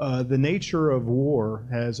 So the nature of war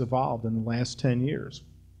has evolved in the last 10 years.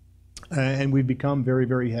 And we've become very,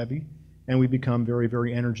 very heavy, and we've become very,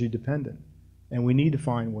 very energy dependent. And we need to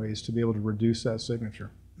find ways to be able to reduce that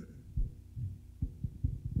signature.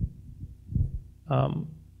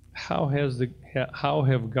 How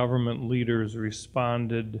have government leaders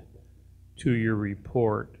responded to your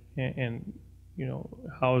report? And you know,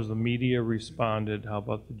 how has the media responded? How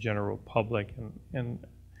about the general public? And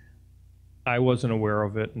I wasn't aware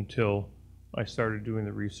of it until I started doing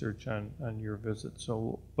the research on your visit.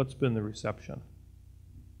 So what's been the reception?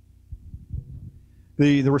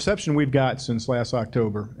 The reception we've got since last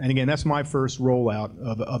October, and again, that's my first rollout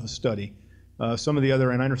of a study. Some of the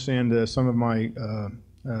other, and I understand some of my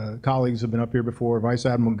colleagues have been up here before. Vice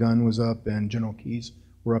Admiral Gunn was up, and General Keyes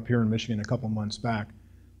were up here in Michigan a couple months back.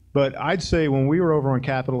 But I'd say when we were over on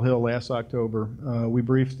Capitol Hill last October, we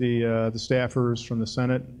briefed the staffers from the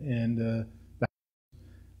Senate and the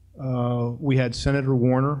House. We had Senator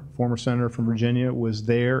Warner, former senator from Virginia, was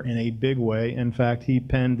there in a big way. In fact, he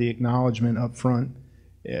penned the acknowledgement up front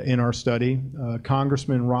in our study.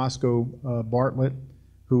 Congressman Roscoe Bartlett,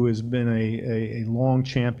 who has been a long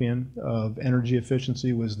champion of energy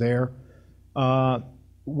efficiency, was there. I've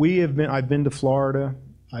been to Florida.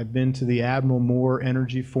 I've been to the Admiral Moore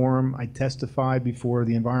Energy Forum. I testified before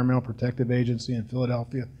the Environmental Protective Agency in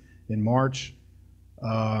Philadelphia in March.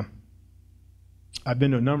 I've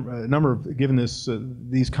been to a number of, given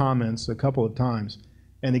these comments a couple of times.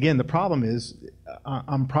 And again, the problem is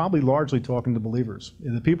I'm probably largely talking to believers.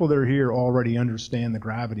 The people that are here already understand the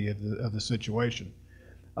gravity of the situation.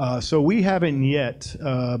 So we haven't yet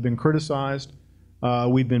been criticized.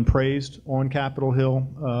 We've been praised on Capitol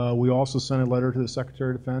Hill. We also sent a letter to the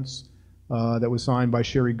Secretary of Defense that was signed by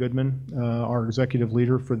Sherry Goodman, our executive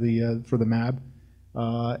leader for the MAB.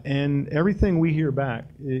 And everything we hear back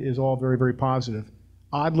is all very, very positive.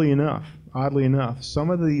 Oddly enough, some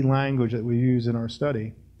of the language that we use in our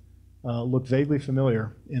study looked vaguely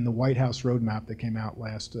familiar in the White House roadmap that came out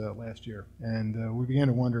last year. And we began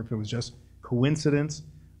to wonder if it was just coincidence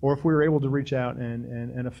or if we were able to reach out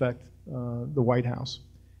and affect the White House.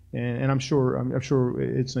 And I'm sure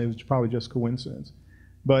it was probably just coincidence.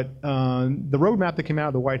 But the roadmap that came out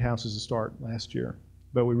of the White House is a start last year.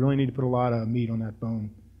 But we really need to put a lot of meat on that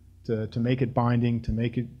bone to make it binding,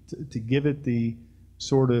 to give it the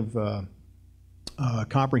sort of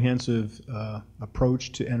comprehensive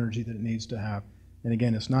approach to energy that it needs to have. And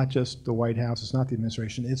again, it's not just the White House, it's not the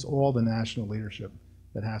administration, it's all the national leadership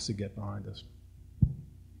that has to get behind us.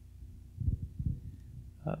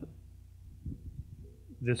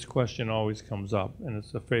 This question always comes up, and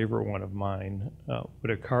it's a favorite one of mine.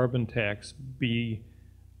 Would a carbon tax be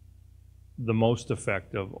the most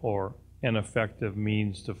effective or ineffective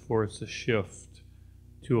means to force a shift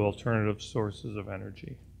to alternative sources of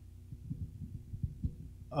energy?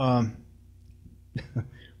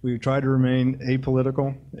 We try to remain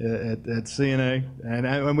apolitical at C.N.A.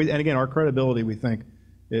 and again, our credibility, we think,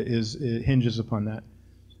 it hinges upon that.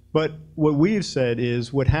 But what we've said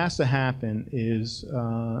is what has to happen is,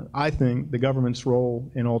 I think, the government's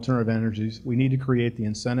role in alternative energies, we need to create the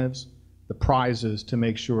incentives, the prizes to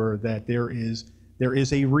make sure that there is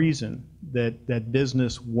a reason that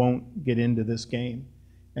business won't get into this game.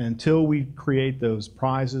 And until we create those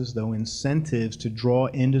prizes, those incentives to draw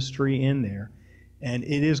industry in there, and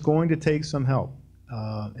it is going to take some help.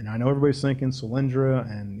 And I know everybody's thinking Solyndra,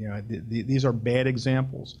 and these are bad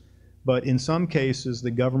examples. But in some cases, the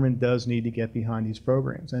government does need to get behind these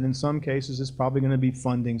programs. And in some cases, it's probably going to be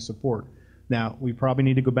funding support. Now, we probably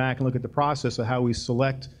need to go back and look at the process of how we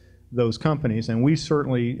select those companies. And we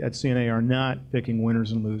certainly, at C.N.A., are not picking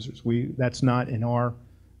winners and losers. That's not in our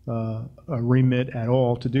remit at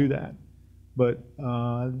all to do that. But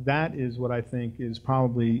that is what I think is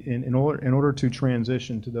probably, in order to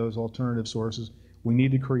transition to those alternative sources, we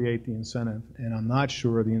need to create the incentive, and I'm not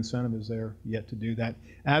sure the incentive is there yet to do that,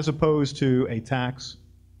 as opposed to a tax,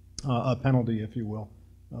 a penalty, if you will,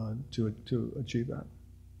 to achieve that.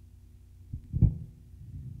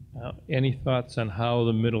 Any thoughts on how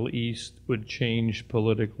the Middle East would change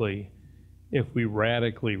politically if we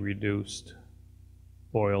radically reduced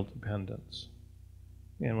oil dependence?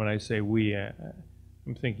 And when I say we,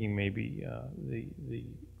 I'm thinking maybe the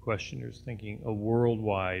questioner's thinking a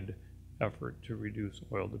worldwide effort to reduce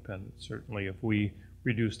oil dependence. Certainly if we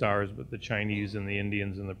reduced ours, but the Chinese and the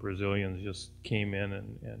Indians and the Brazilians just came in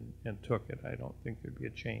and took it, I don't think there'd be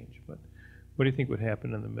a change. But what do you think would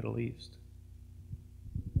happen in the Middle East?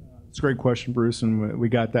 It's a great question, Bruce, and we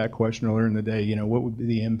got that question earlier in the day. You know, what would be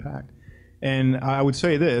the impact? And I would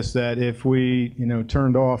say this, that if we,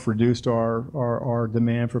 turned off, reduced our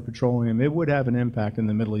demand for petroleum, it would have an impact in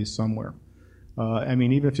the Middle East somewhere. I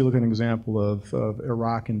mean, even if you look at an example of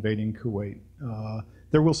Iraq invading Kuwait,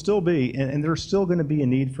 there will still be, and there's still going to be a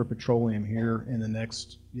need for petroleum here in the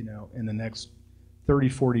next, in the next 30,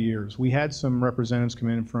 40 years. We had some representatives come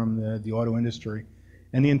in from the auto industry,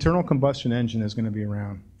 and the internal combustion engine is going to be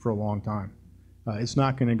around for a long time. It's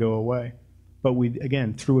not going to go away. But we,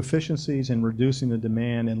 again, through efficiencies and reducing the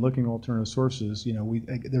demand and looking at alternative sources,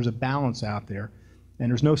 there's a balance out there,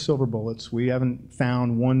 and there's no silver bullets. We haven't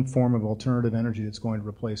found one form of alternative energy that's going to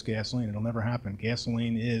replace gasoline. It'll never happen.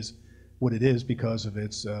 Gasoline is what it is because of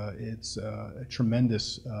its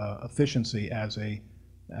tremendous efficiency as an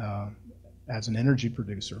energy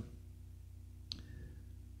producer.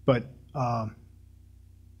 But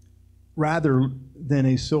rather than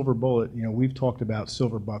a silver bullet, we've talked about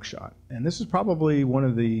silver buckshot. And this is probably one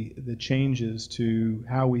of the changes to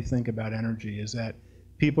how we think about energy, is that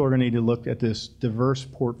people are going to need to look at this diverse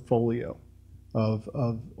portfolio of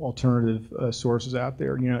alternative sources out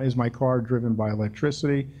there. Is my car driven by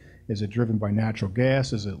electricity? Is it driven by natural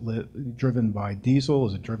gas? Is it driven by diesel?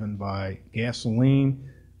 Is it driven by gasoline,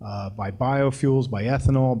 by biofuels, by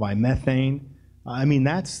ethanol, by methane? I mean,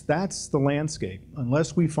 that's the landscape.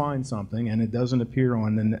 Unless we find something, and it doesn't appear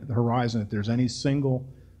on the horizon that there's any single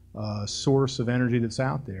source of energy that's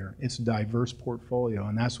out there, it's a diverse portfolio,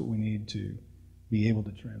 and that's what we need to be able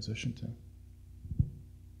to transition to.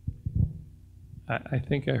 I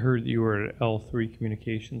think I heard you were at L3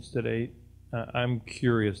 Communications today. I'm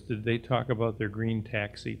curious, did they talk about their green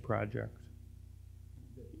taxi project?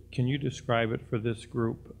 Can you describe it for this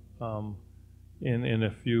group in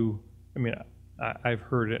a few, I mean, I've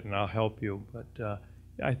heard it and I'll help you, but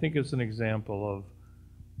I think it's an example of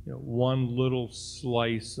one little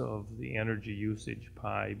slice of the energy usage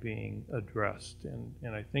pie being addressed.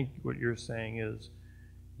 And I think what you're saying is,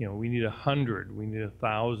 we need 100, we need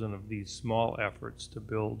 1,000 of these small efforts to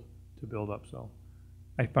build up. So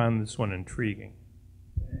I found this one intriguing.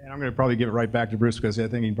 And I'm going to probably give it right back to Bruce, because I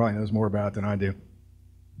think he probably knows more about it than I do.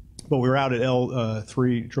 But we were out at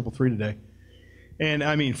L3 today. And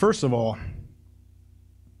I mean, first of all,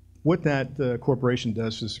 what that corporation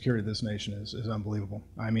does for the security of this nation is unbelievable.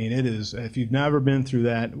 I mean, it is, if you've never been through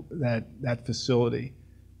that facility,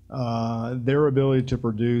 their ability to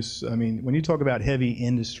produce, I mean, when you talk about heavy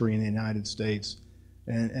industry in the United States,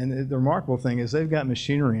 and the remarkable thing is they've got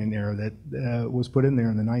machinery in there that was put in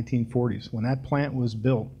there in the 1940s. When that plant was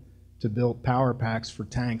built to build power packs for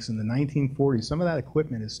tanks in the 1940s, some of that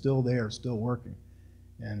equipment is still there, still working.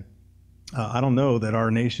 And I don't know that our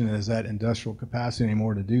nation has that industrial capacity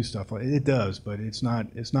anymore to do stuff like it. It does, but it's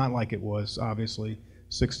not like it was obviously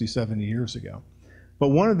 60, 70 years ago. But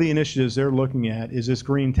one of the initiatives they're looking at is this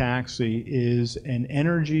green taxi is an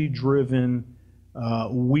energy-driven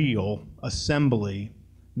wheel assembly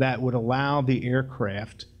that would allow the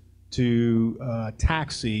aircraft to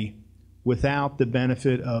taxi without the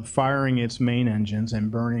benefit of firing its main engines and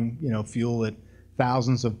burning fuel at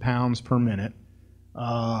thousands of pounds per minute.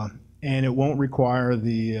 And it won't require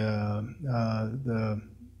the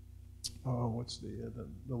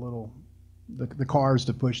cars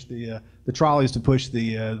to push the trolleys to push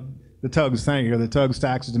the tugs. Thank you. The tugs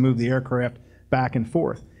taxes to move the aircraft back and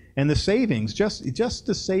forth. And the savings, just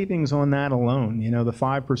the savings on that alone, the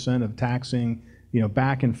 5% of taxing,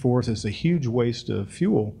 back and forth is a huge waste of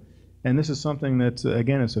fuel. And this is something that,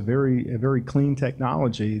 again, it's a very clean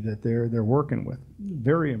technology that they're working with.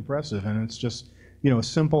 Very impressive, and it's just a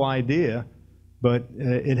simple idea, but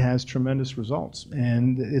it has tremendous results.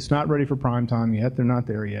 And it's not ready for prime time yet. They're not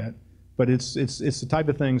there yet. But it's the type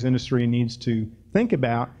of things industry needs to think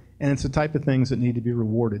about, and it's the type of things that need to be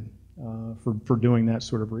rewarded for doing that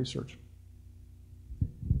sort of research.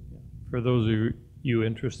 For those of you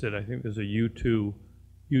interested, I think there's a YouTube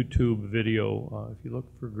video. If you look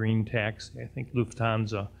for green taxi, I think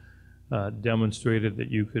Lufthansa demonstrated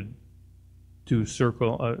that you could do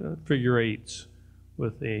figure eights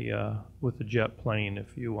with a jet plane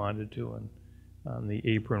if you wanted to, and on the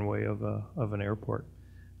apronway of an airport.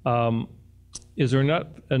 Is there not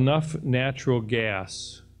enough natural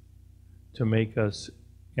gas to make us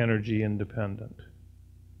energy independent?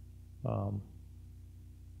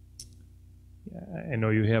 I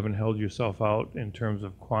know you haven't held yourself out in terms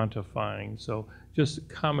of quantifying, so just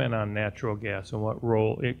comment on natural gas and what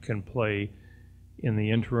role it can play in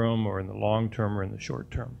the interim or in the long term or in the short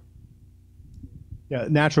term. Yeah,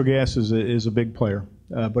 natural gas is a big player,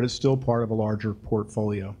 but it's still part of a larger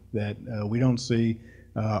portfolio that we don't see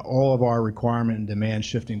all of our requirement and demand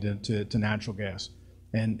shifting to natural gas.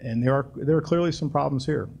 And there are clearly some problems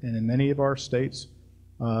here. And in many of our states,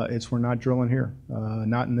 we're not drilling here.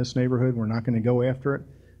 Not in this neighborhood. We're not going to go after it.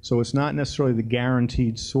 So it's not necessarily the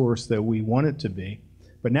guaranteed source that we want it to be.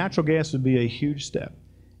 But natural gas would be a huge step.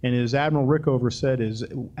 And as Admiral Rickover said,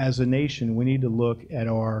 as a nation, we need to look at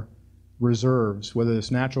our reserves, whether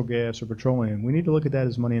it's natural gas or petroleum. We need to look at that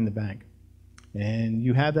as money in the bank. And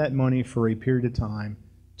you have that money for a period of time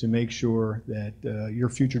to make sure that your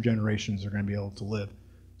future generations are going to be able to live.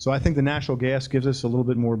 So I think the natural gas gives us a little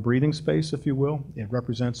bit more breathing space, if you will. It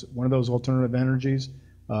represents one of those alternative energies.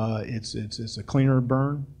 It's a cleaner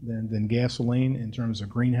burn than gasoline in terms of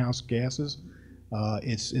greenhouse gases.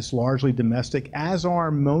 It's largely domestic, as are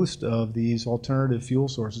most of these alternative fuel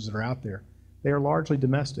sources that are out there. They are largely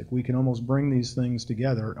domestic. We can almost bring these things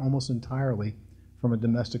together almost entirely from a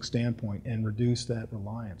domestic standpoint and reduce that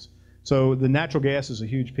reliance. So the natural gas is a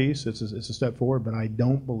huge piece. It's a step forward, but I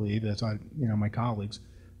don't believe, as my colleagues,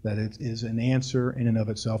 that it is an answer in and of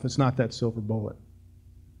itself. It's not that silver bullet.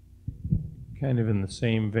 Kind of in the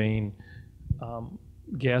same vein,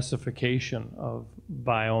 gasification of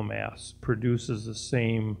biomass produces the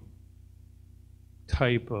same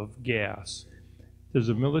type of gas. Does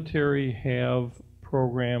the military have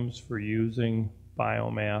programs for using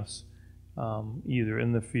biomass either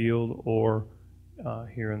in the field or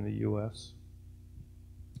here in the U.S.?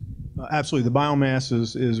 Absolutely. The biomass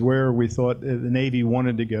is where we thought the Navy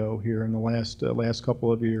wanted to go here in the last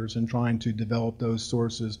couple of years in trying to develop those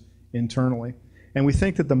sources internally. And we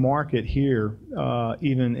think that the market here,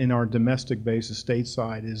 even in our domestic basis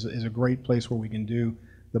stateside, is a great place where we can do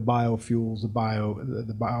the biofuels, the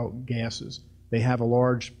biogases. They have a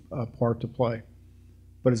large part to play.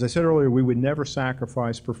 But as I said earlier, we would never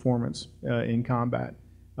sacrifice performance in combat.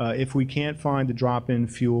 If we can't find the drop-in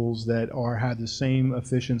fuels that have the same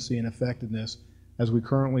efficiency and effectiveness as we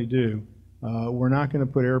currently do, we're not going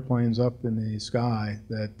to put airplanes up in the sky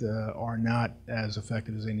that are not as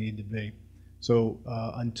effective as they need to be. So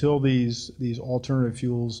until these alternative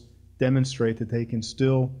fuels demonstrate that they can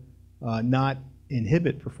still not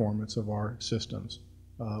inhibit performance of our systems,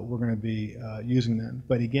 we're going to be using them.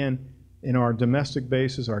 But again, in our domestic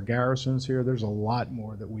bases, our garrisons here, there's a lot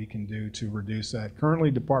more that we can do to reduce that.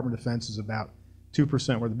 Currently, Department of Defense is about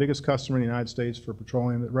 2%. We're the biggest customer in the United States for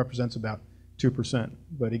petroleum. It represents about 2%.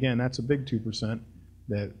 But again, that's a big 2%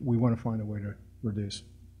 that we want to find a way to reduce.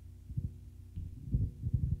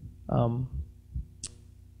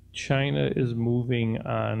 China is moving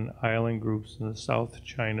on island groups in the South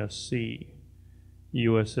China Sea. The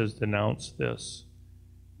U.S. has denounced this.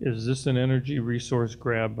 Is this an energy resource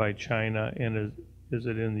grab by China, and is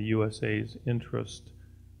it in the USA's interest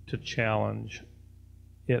to challenge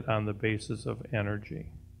it on the basis of energy?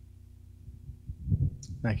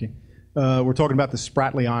 Thank you. We're talking about the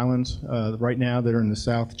Spratly Islands right now that are in the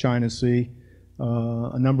South China Sea.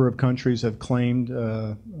 A number of countries have claimed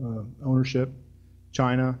ownership.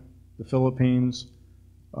 China, the Philippines,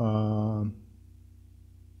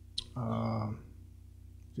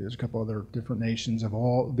 there's a couple other different nations,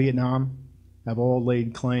 Vietnam, have all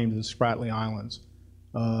laid claim to the Spratly Islands.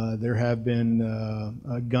 There have been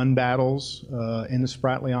gun battles in the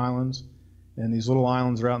Spratly Islands, and these little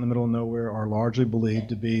islands that are out in the middle of nowhere are largely believed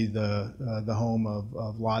to be the home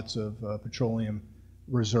of lots of petroleum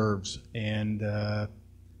reserves. And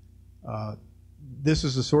this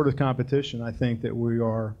is the sort of competition I think that we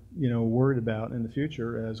are, worried about in the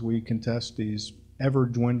future as we contest these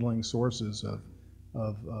ever-dwindling sources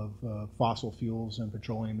of fossil fuels and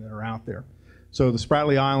petroleum that are out there. So the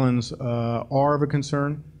Spratly Islands are of a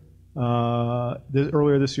concern.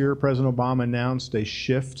 Earlier this year, President Obama announced a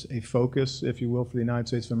focus, if you will, for the United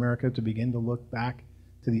States of America to begin to look back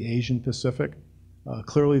to the Asian Pacific.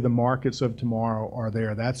 Clearly the markets of tomorrow are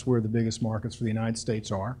there. That's where the biggest markets for the United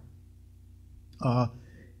States are.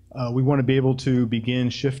 we want to be able to begin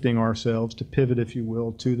shifting ourselves to pivot, if you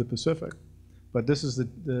will, to the Pacific. But this is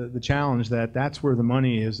the challenge, that's where the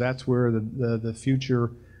money is, that's where the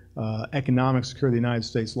future economic security of the United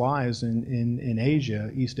States lies in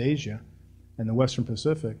Asia, East Asia, and the Western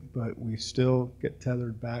Pacific. But we still get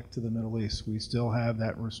tethered back to the Middle East. We still have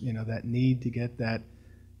that, that need to get that,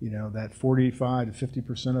 that 45 to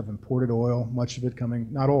 50% of imported oil, much of it coming,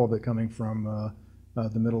 not all of it coming from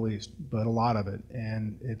the Middle East, but a lot of it.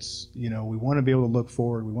 And it's, we want to be able to look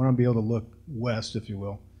forward. We want to be able to look west, if you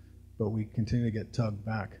will, but we continue to get tugged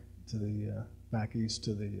back to the back east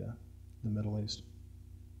to the Middle East.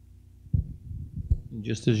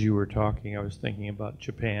 Just as you were talking, I was thinking about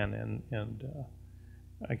Japan, and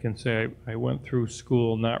I can say I went through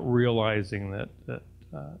school not realizing that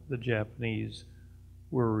the Japanese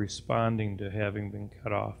were responding to having been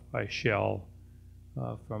cut off by Shell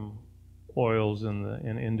from oils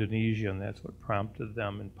in Indonesia, and that's what prompted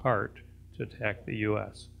them in part to attack the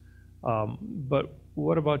U.S. But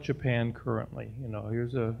what about Japan currently?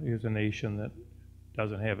 Here's a nation that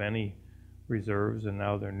doesn't have any reserves, and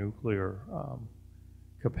now their nuclear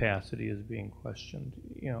capacity is being questioned.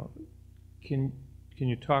 Can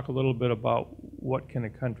you talk a little bit about what can a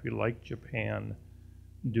country like Japan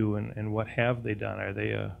do, and what have they done? Are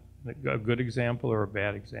they a good example or a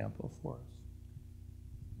bad example for us?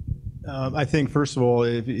 I think, first of all,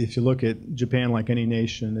 if you look at Japan, like any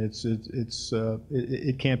nation,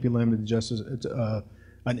 it can't be limited to just as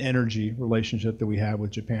an energy relationship that we have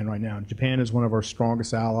with Japan right now. Japan is one of our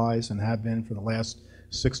strongest allies and have been for the last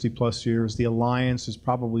 60 plus years. The alliance is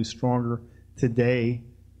probably stronger today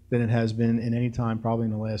than it has been in any time probably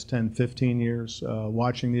in the last 10, 15 years.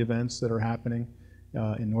 Watching the events that are happening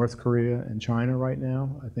in North Korea and China right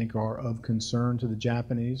now, I think are of concern to the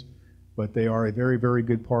Japanese. But they are a very, very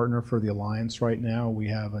good partner for the alliance right now. We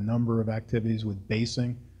have a number of activities with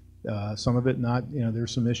basing. Some of it not,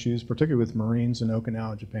 there's some issues, particularly with Marines in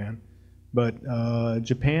Okinawa, Japan. But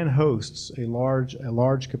Japan hosts a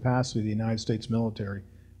large capacity of the United States military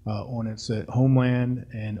on its homeland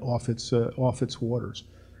and off its waters.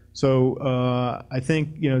 So I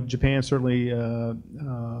think Japan certainly,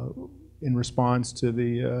 in response to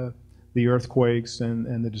the earthquakes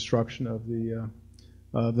and the destruction of the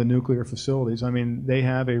nuclear facilities. I mean, they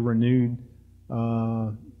have a renewed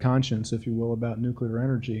conscience, if you will, about nuclear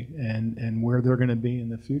energy and where they're going to be in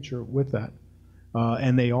the future with that.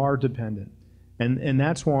 And they are dependent. And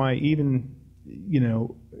that's why even,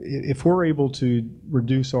 if we're able to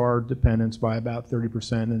reduce our dependence by about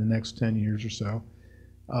 30% in the next 10 years or so,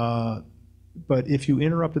 but if you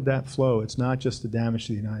interrupted that flow, it's not just the damage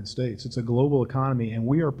to the United States, it's a global economy, and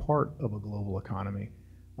we are part of a global economy.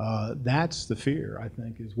 That's the fear, I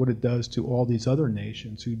think, is what it does to all these other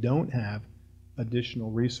nations who don't have additional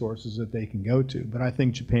resources that they can go to. But I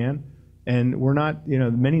think Japan, and we're not,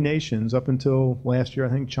 many nations, up until last year, I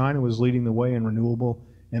think China was leading the way in renewable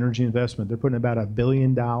energy investment. They're putting about $1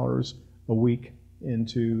 billion a week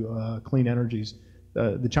into clean energies.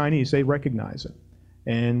 The Chinese, they recognize it.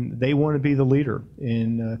 And they want to be the leader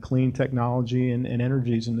in clean technology and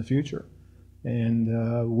energies in the future. And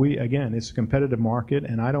again, it's a competitive market,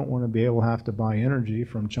 and I don't want to be able to have to buy energy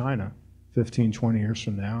from China 15, 20 years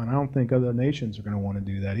from now, and I don't think other nations are going to want to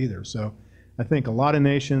do that either. So I think a lot of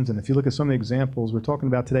nations, and if you look at some of the examples we're talking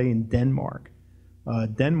about today in Denmark,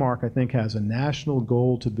 Denmark, I think, has a national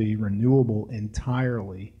goal to be renewable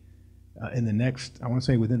entirely in the next, I want to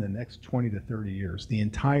say within the next 20 to 30 years, the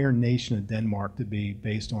entire nation of Denmark to be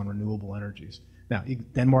based on renewable energies. Now,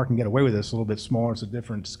 Denmark can get away with this a little bit smaller, it's a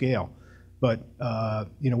different scale. But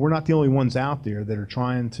we're not the only ones out there that are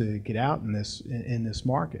trying to get out in this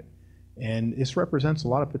market, and this represents a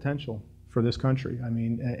lot of potential for this country. I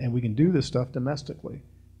mean, and we can do this stuff domestically.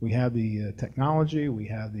 We have the technology, we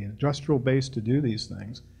have the industrial base to do these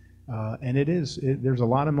things, and there's a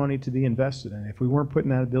lot of money to be invested in. If we weren't putting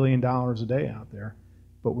that $1 billion a day out there,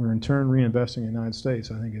 but we're in turn reinvesting in the United States,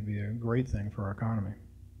 I think it'd be a great thing for our economy.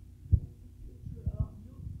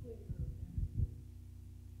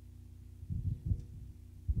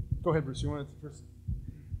 Go ahead, Bruce. You want to first?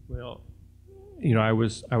 Well, I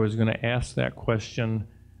was going to ask that question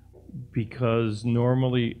because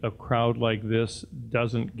normally a crowd like this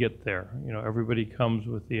doesn't get there. Everybody comes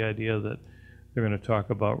with the idea that they're going to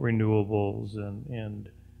talk about renewables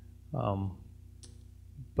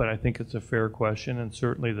but I think it's a fair question, and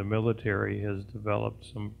certainly the military has developed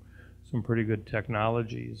some pretty good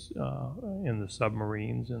technologies in the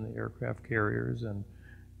submarines and the aircraft carriers, and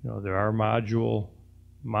there are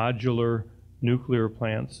modular nuclear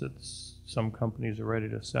plants that some companies are ready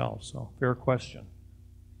to sell. So fair question.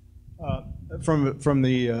 From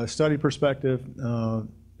the study perspective,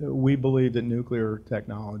 we believe that nuclear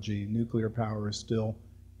technology, nuclear power is still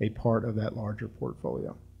a part of that larger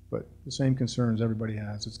portfolio. But the same concerns everybody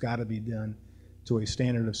has. It's got to be done to a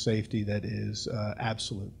standard of safety that is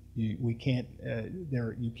absolute. You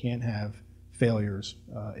can't have failures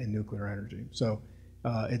in nuclear energy. So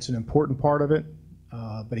it's an important part of it.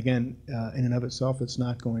 But again, in and of itself, it's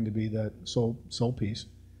not going to be the sole piece.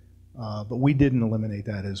 But we didn't eliminate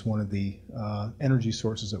that as one of the energy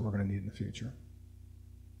sources that we're going to need in the future.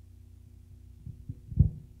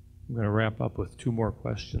 I'm going to wrap up with two more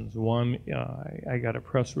questions. One, I got a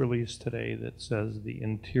press release today that says the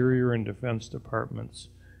Interior and Defense Departments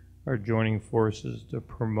are joining forces to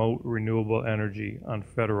promote renewable energy on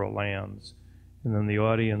federal lands. And then the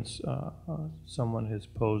audience, someone has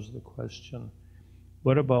posed the question,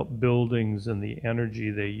 what about buildings and the energy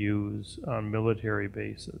they use on military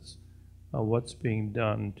bases? What's being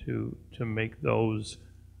done to make those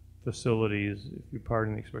facilities, if you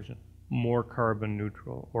pardon the expression, more carbon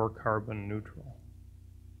neutral or carbon neutral?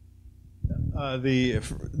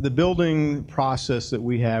 The building process that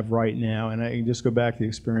we have right now, and I can just go back to the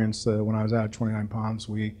experience when I was out at 29 Palms,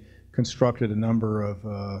 we constructed a number of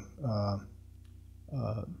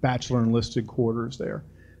bachelor enlisted quarters there.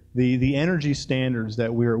 The energy standards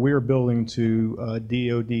that we're building to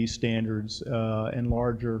DoD standards and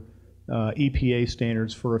larger EPA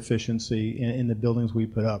standards for efficiency in the buildings we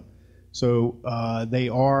put up. So they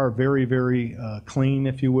are very, very clean,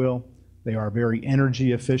 if you will. They are very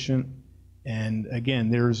energy efficient. And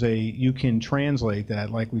again, you can translate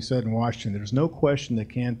that, like we said in Washington, there's no question that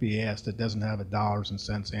can't be asked that doesn't have a dollars and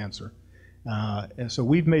cents answer. And so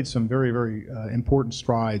we've made some very, very important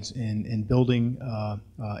strides in building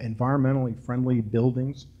environmentally friendly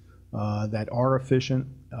buildings that are efficient.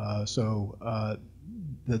 So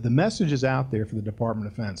the message is out there for the Department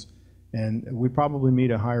of Defense. And we probably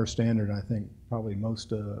meet a higher standard, I think, probably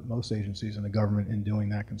most agencies in the government in doing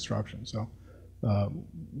that construction. So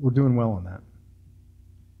we're doing well on that.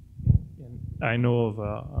 And I know of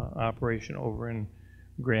an operation over in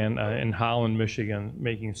in Holland, Michigan,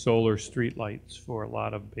 making solar street lights for a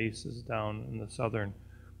lot of bases down in the southern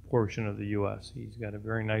portion of the U.S. He's got a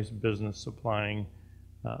very nice business supplying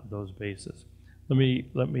those bases. Let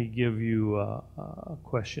me give you a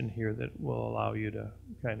question here that will allow you to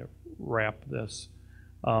kind of wrap this.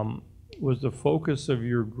 Was the focus of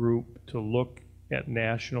your group to look at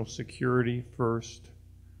national security first,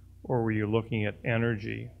 or were you looking at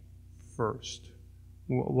energy first?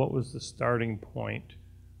 What was the starting point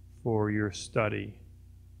for your study,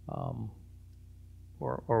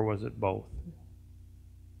 or was it both?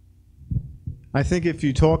 I think if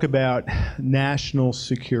you talk about national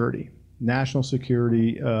security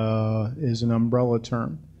is an umbrella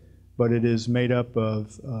term, but it is made up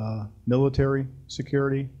of military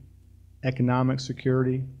security, economic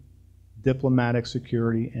security, diplomatic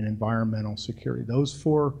security, and environmental security. Those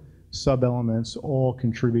four sub-elements all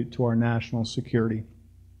contribute to our national security.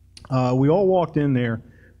 We all walked in there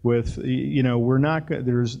with, we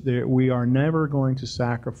are never going to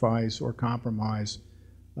sacrifice or compromise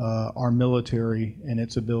our military and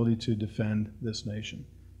its ability to defend this nation.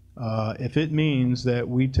 If it means that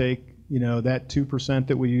we take, that 2%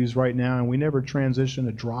 that we use right now and we never transition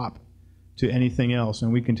a drop to anything else,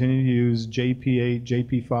 and we continue to use JP8,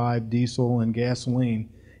 JP5, diesel, and gasoline,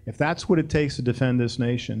 if that's what it takes to defend this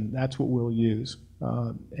nation, that's what we'll use,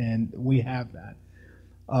 and we have that.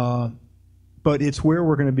 But it's where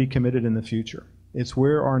we're going to be committed in the future. It's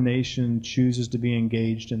where our nation chooses to be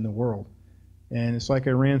engaged in the world. And it's like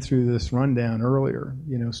I ran through this rundown earlier,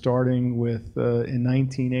 starting with in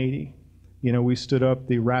 1980, we stood up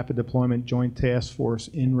the Rapid Deployment Joint Task Force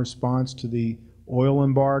in response to the oil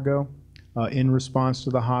embargo, in response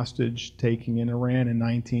to the hostage taking in Iran in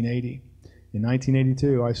 1980. In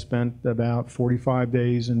 1982, I spent about 45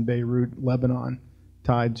 days in Beirut, Lebanon,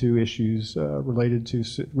 tied to issues related to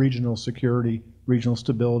regional security, regional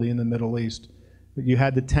stability in the Middle East. But you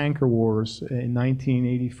had the tanker wars in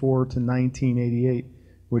 1984 to 1988,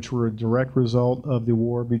 which were a direct result of the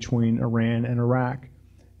war between Iran and Iraq.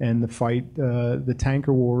 And the fight, the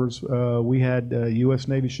tanker wars, we had U.S.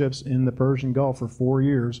 Navy ships in the Persian Gulf for 4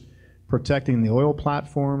 years, protecting the oil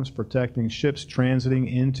platforms, protecting ships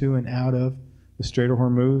transiting into and out of the Strait of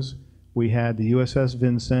Hormuz. We had the USS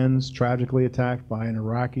Vincennes tragically attacked by an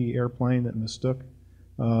Iraqi airplane that mistook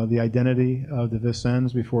the identity of the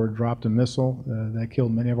Vincennes before it dropped a missile that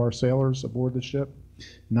killed many of our sailors aboard the ship.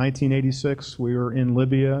 In 1986, we were in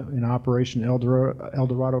Libya in Operation El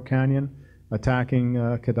Dorado Canyon, attacking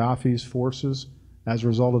Gaddafi's forces as a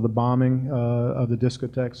result of the bombing of the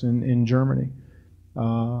discotheques in Germany.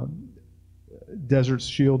 Desert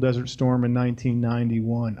Shield, Desert Storm in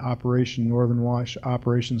 1991, Operation Northern Watch,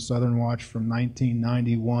 Operation Southern Watch from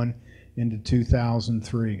 1991 into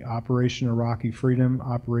 2003, Operation Iraqi Freedom,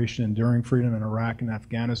 Operation Enduring Freedom in Iraq and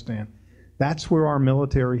Afghanistan. That's where our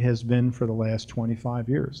military has been for the last 25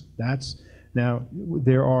 years. Now,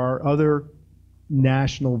 there are other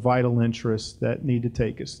national vital interests that need to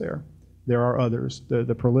take us there. There are others.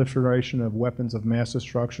 The proliferation of weapons of mass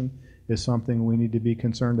destruction is something we need to be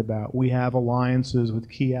concerned about. We have alliances with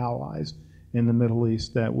key allies in the Middle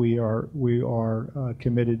East that we are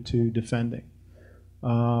committed to defending.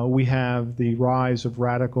 We have the rise of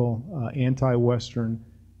radical anti-Western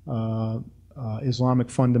Islamic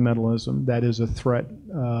fundamentalism that is a threat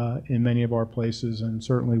in many of our places, and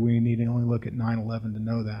certainly we need to only look at 9/11 to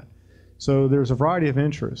know that. So there's a variety of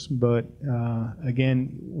interests, but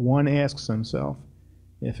again, one asks himself,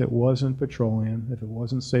 if it wasn't petroleum, if it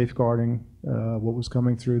wasn't safeguarding what was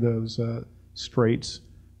coming through those straits,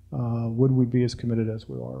 would we be as committed as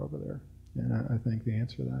we are over there? And I think the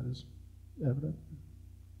answer to that is evident.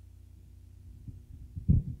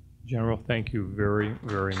 General, thank you very,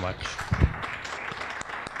 very much.